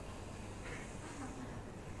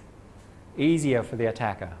 Easier for the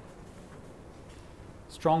attacker.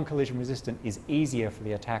 Strong collision resistant is easier for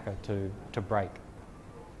the attacker to break.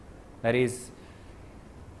 That is,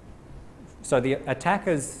 so the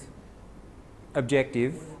attacker's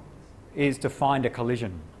objective is to find a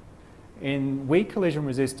collision. In weak collision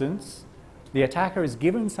resistance, the attacker is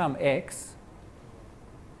given some x.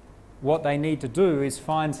 What they need to do is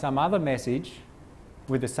find some other message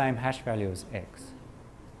with the same hash value as x.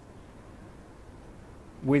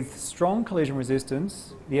 With strong collision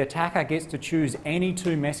resistance, the attacker gets to choose any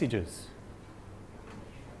two messages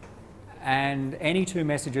and any two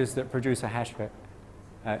messages that produce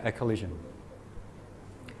a collision.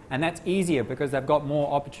 And that's easier because they've got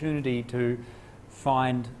more opportunity to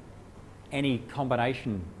find any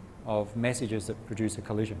combination of messages that produce a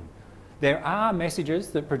collision. There are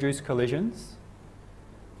messages that produce collisions.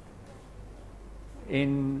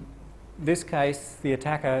 In this case, the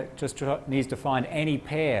attacker just needs to find any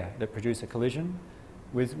pair that produce a collision.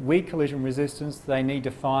 With weak collision resistance, they need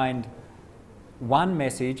to find one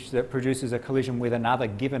message that produces a collision with another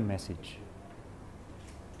given message.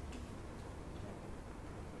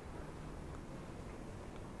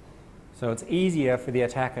 So it's easier for the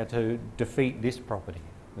attacker to defeat this property,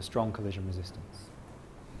 the strong collision resistance.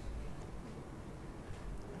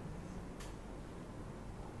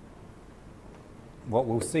 What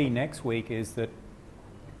we'll see next week is that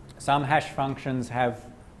some hash functions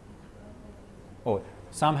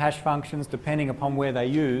depending upon where they're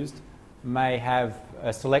used, may have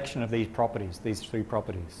a selection of these properties, these three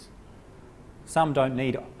properties. Some don't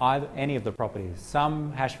need any of the properties.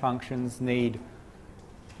 Some hash functions need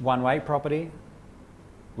one-way property.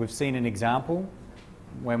 We've seen an example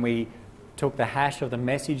when we took the hash of the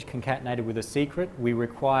message concatenated with a secret, we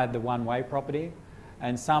required the one-way property.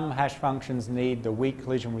 And some hash functions need the weak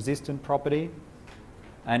collision resistant property,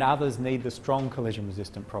 and others need the strong collision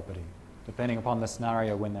resistant property, depending upon the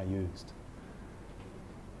scenario when they're used.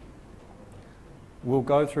 We'll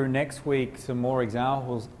go through next week some more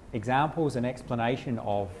examples and explanation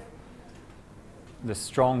of the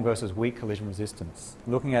strong versus weak collision resistance.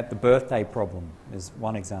 Looking at the birthday problem is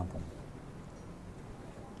one example.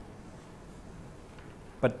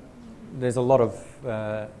 But there's a lot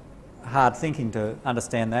of hard thinking to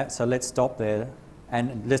understand that, so let's stop there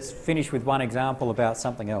and let's finish with one example about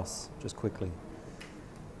something else, just quickly.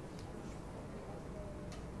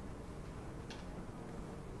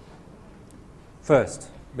 First,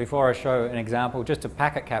 before I show an example, just a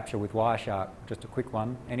packet capture with Wireshark, just a quick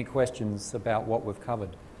one. Any questions about what we've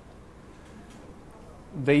covered?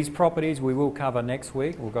 These properties we will cover next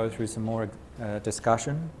week. We'll go through some more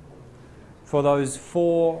discussion. For those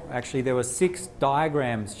four, actually there were 6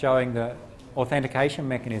 diagrams showing the authentication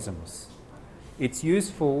mechanisms. It's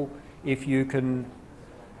useful if you can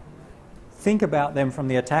think about them from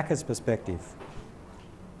the attacker's perspective.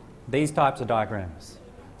 These types of diagrams.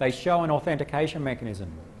 They show an authentication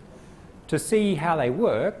mechanism. To see how they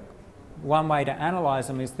work, one way to analyse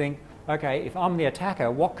them is think, okay, if I'm the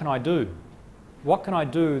attacker, what can I do? What can I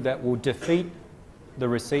do that will defeat the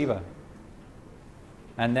receiver?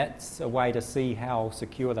 And that's a way to see how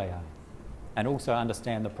secure they are, and also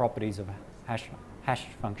understand the properties of hash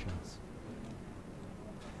functions.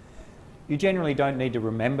 You generally don't need to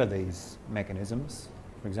remember these mechanisms.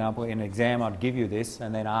 For example, in an exam I'd give you this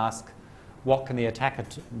and then ask, what can the attacker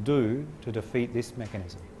do to defeat this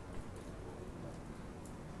mechanism?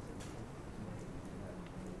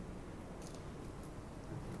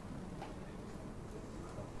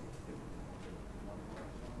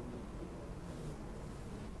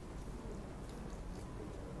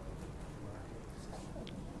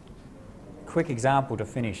 Quick example to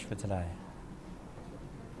finish for today.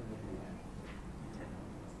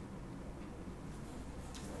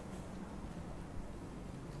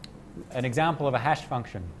 An example of a hash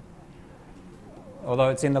function. Although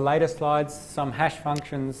it's in the later slides, some hash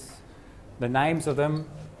functions, the names of them,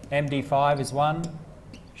 MD5 is one,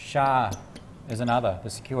 SHA is another, the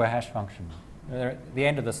secure hash function. At the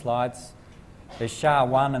end of the slides, there's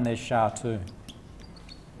SHA-1 and there's SHA-2.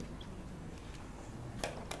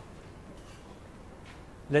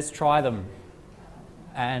 Let's try them.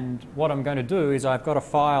 And what I'm going to do is I've got a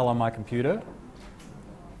file on my computer.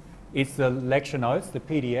 It's the lecture notes, the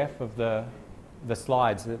PDF of the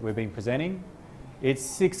slides that we've been presenting. It's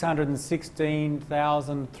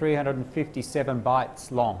 616,357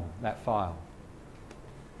 bytes long, that file.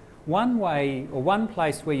 One way, or one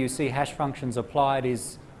place where you see hash functions applied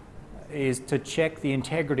is to check the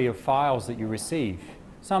integrity of files that you receive.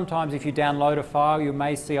 Sometimes if you download a file, you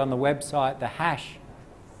may see on the website the hash,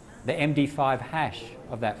 the MD5 hash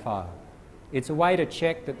of that file. It's a way to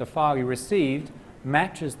check that the file you received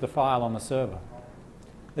matches the file on the server.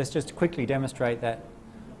 Let's just quickly demonstrate that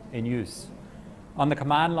in use. On the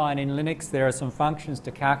command line in Linux, there are some functions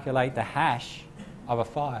to calculate the hash of a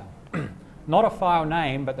file. Not a file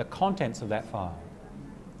name, but the contents of that file.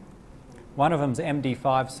 One of them is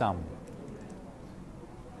MD5 sum,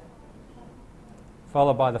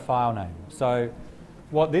 followed by the file name. So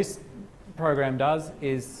what this program does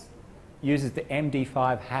is uses the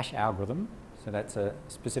MD5 hash algorithm, so that's a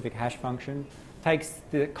specific hash function, takes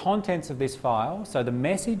the contents of this file, so the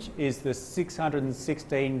message is the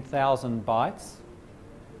 616,000 bytes,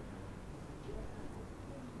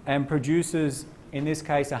 and produces, in this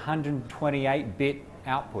case, 128-bit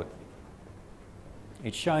output.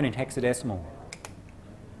 It's shown in hexadecimal.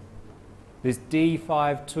 This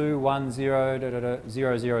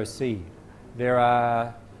D521000C. There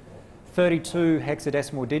are 32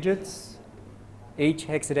 hexadecimal digits. Each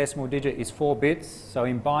hexadecimal digit is 4 bits, so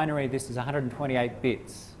in binary this is 128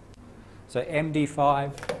 bits. So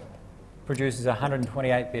MD5 produces a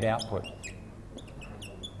 128-bit output,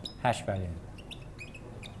 hash value,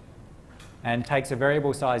 and takes a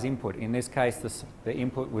variable size input. In this case, the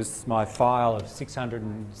input was my file of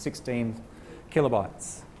 616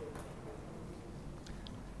 kilobytes.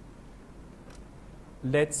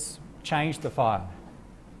 Let's change the file.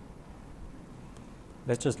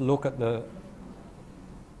 Let's just look at the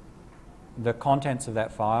contents of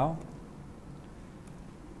that file.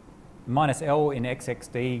 -L in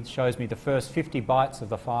XXD shows me the first 50 bytes of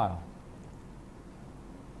the file.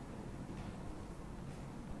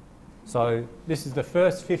 So this is the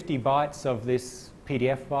first 50 bytes of this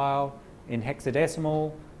PDF file in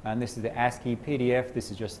hexadecimal, and this is the ASCII PDF. This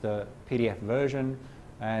is just the PDF version,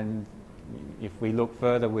 and if we look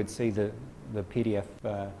further, we'd see the PDF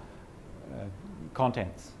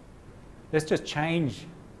contents. Let's just change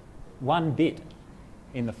 1 bit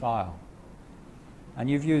in the file. And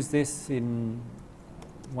you've used this in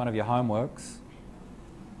one of your homeworks.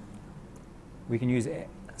 We can use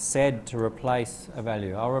sed to replace a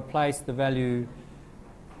value. I'll replace the value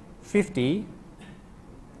 50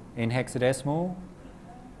 in hexadecimal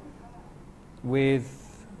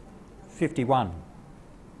with 51.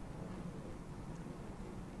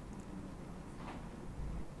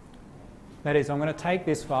 That is, I'm going to take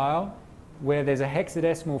this file where there's a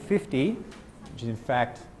hexadecimal 50, which is in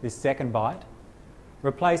fact this second byte,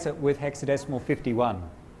 replace it with hexadecimal 51,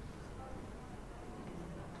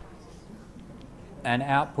 and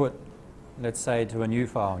output, let's say, to a new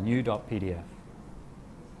file, new.pdf.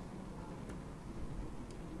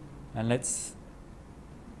 And let's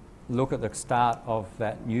look at the start of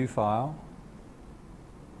that new file.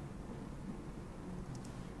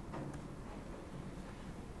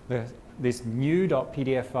 This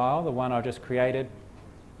new.pdf file, the one I just created,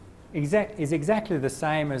 is exactly the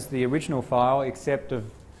same as the original file, except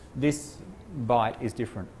of this byte is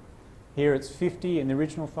different. Here it's 50 in the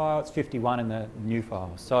original file, it's 51 in the new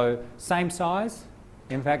file. So same size,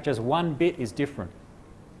 in fact just one bit is different.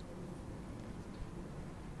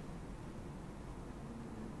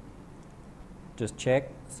 Just check,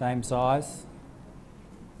 same size.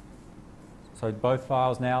 So both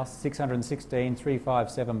files now,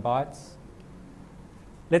 616,357 bytes.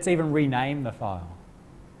 Let's even rename the file.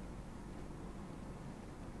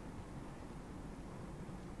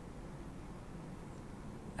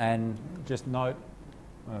 And just note,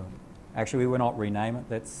 well, actually we will not rename it,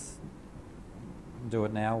 let's do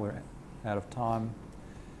it now, we're out of time.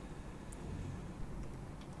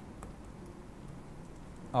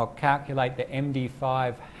 I'll calculate the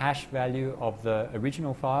MD5 hash value of the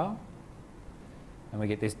original file, and we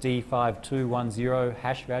get this D5210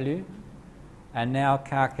 hash value. And now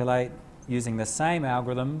calculate, using the same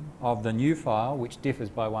algorithm of the new file, which differs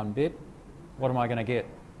by 1 bit, what am I going to get?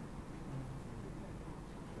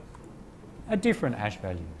 A different hash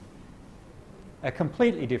value, a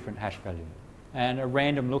completely different hash value, and a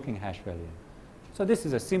random looking hash value. So this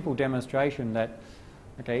is a simple demonstration that,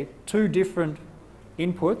 okay, two different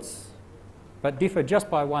inputs, but differ just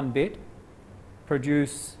by 1 bit,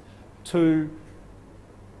 produce two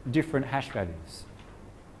different hash values.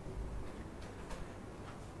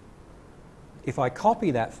 If I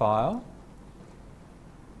copy that file,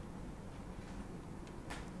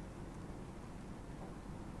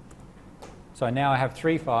 so now I have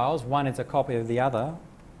 3 files, one is a copy of the other,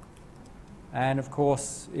 and of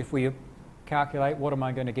course if we calculate, what am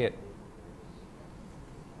I going to get?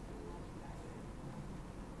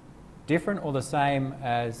 Different or the same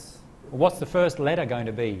as, what's the first letter going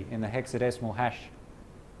to be in the hexadecimal hash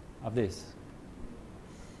of this?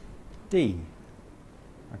 D.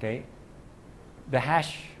 Okay. The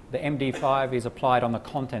hash, the MD5, is applied on the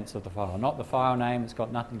contents of the file, not the file name. It's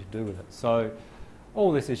got nothing to do with it. So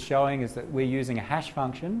all this is showing is that we're using a hash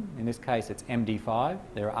function. In this case, it's MD5.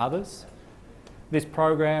 There are others. This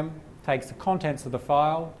program takes the contents of the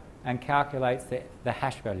file and calculates the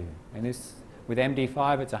hash value. And this, with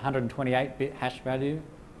MD5, it's a 128-bit hash value,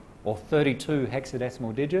 or 32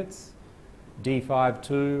 hexadecimal digits,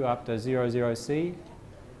 D52 up to 00C.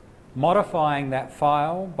 Modifying that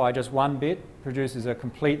file by just 1 bit produces a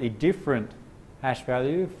completely different hash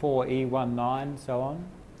value, 4E19, so on.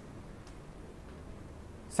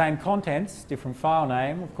 Same contents, different file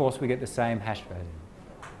name, of course we get the same hash value.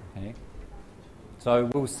 Okay. So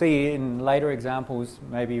we'll see in later examples,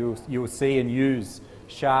 maybe you'll see and use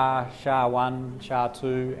SHA, SHA1,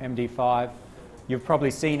 SHA2, MD5. You've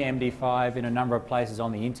probably seen MD5 in a number of places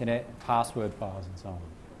on the internet, password files and so on.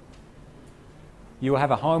 You will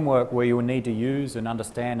have a homework where you will need to use and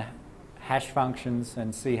understand hash functions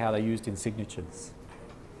and see how they're used in signatures.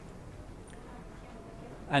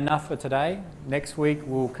 Enough for today. Next week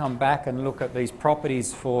we'll come back and look at these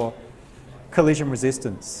properties for collision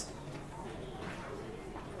resistance.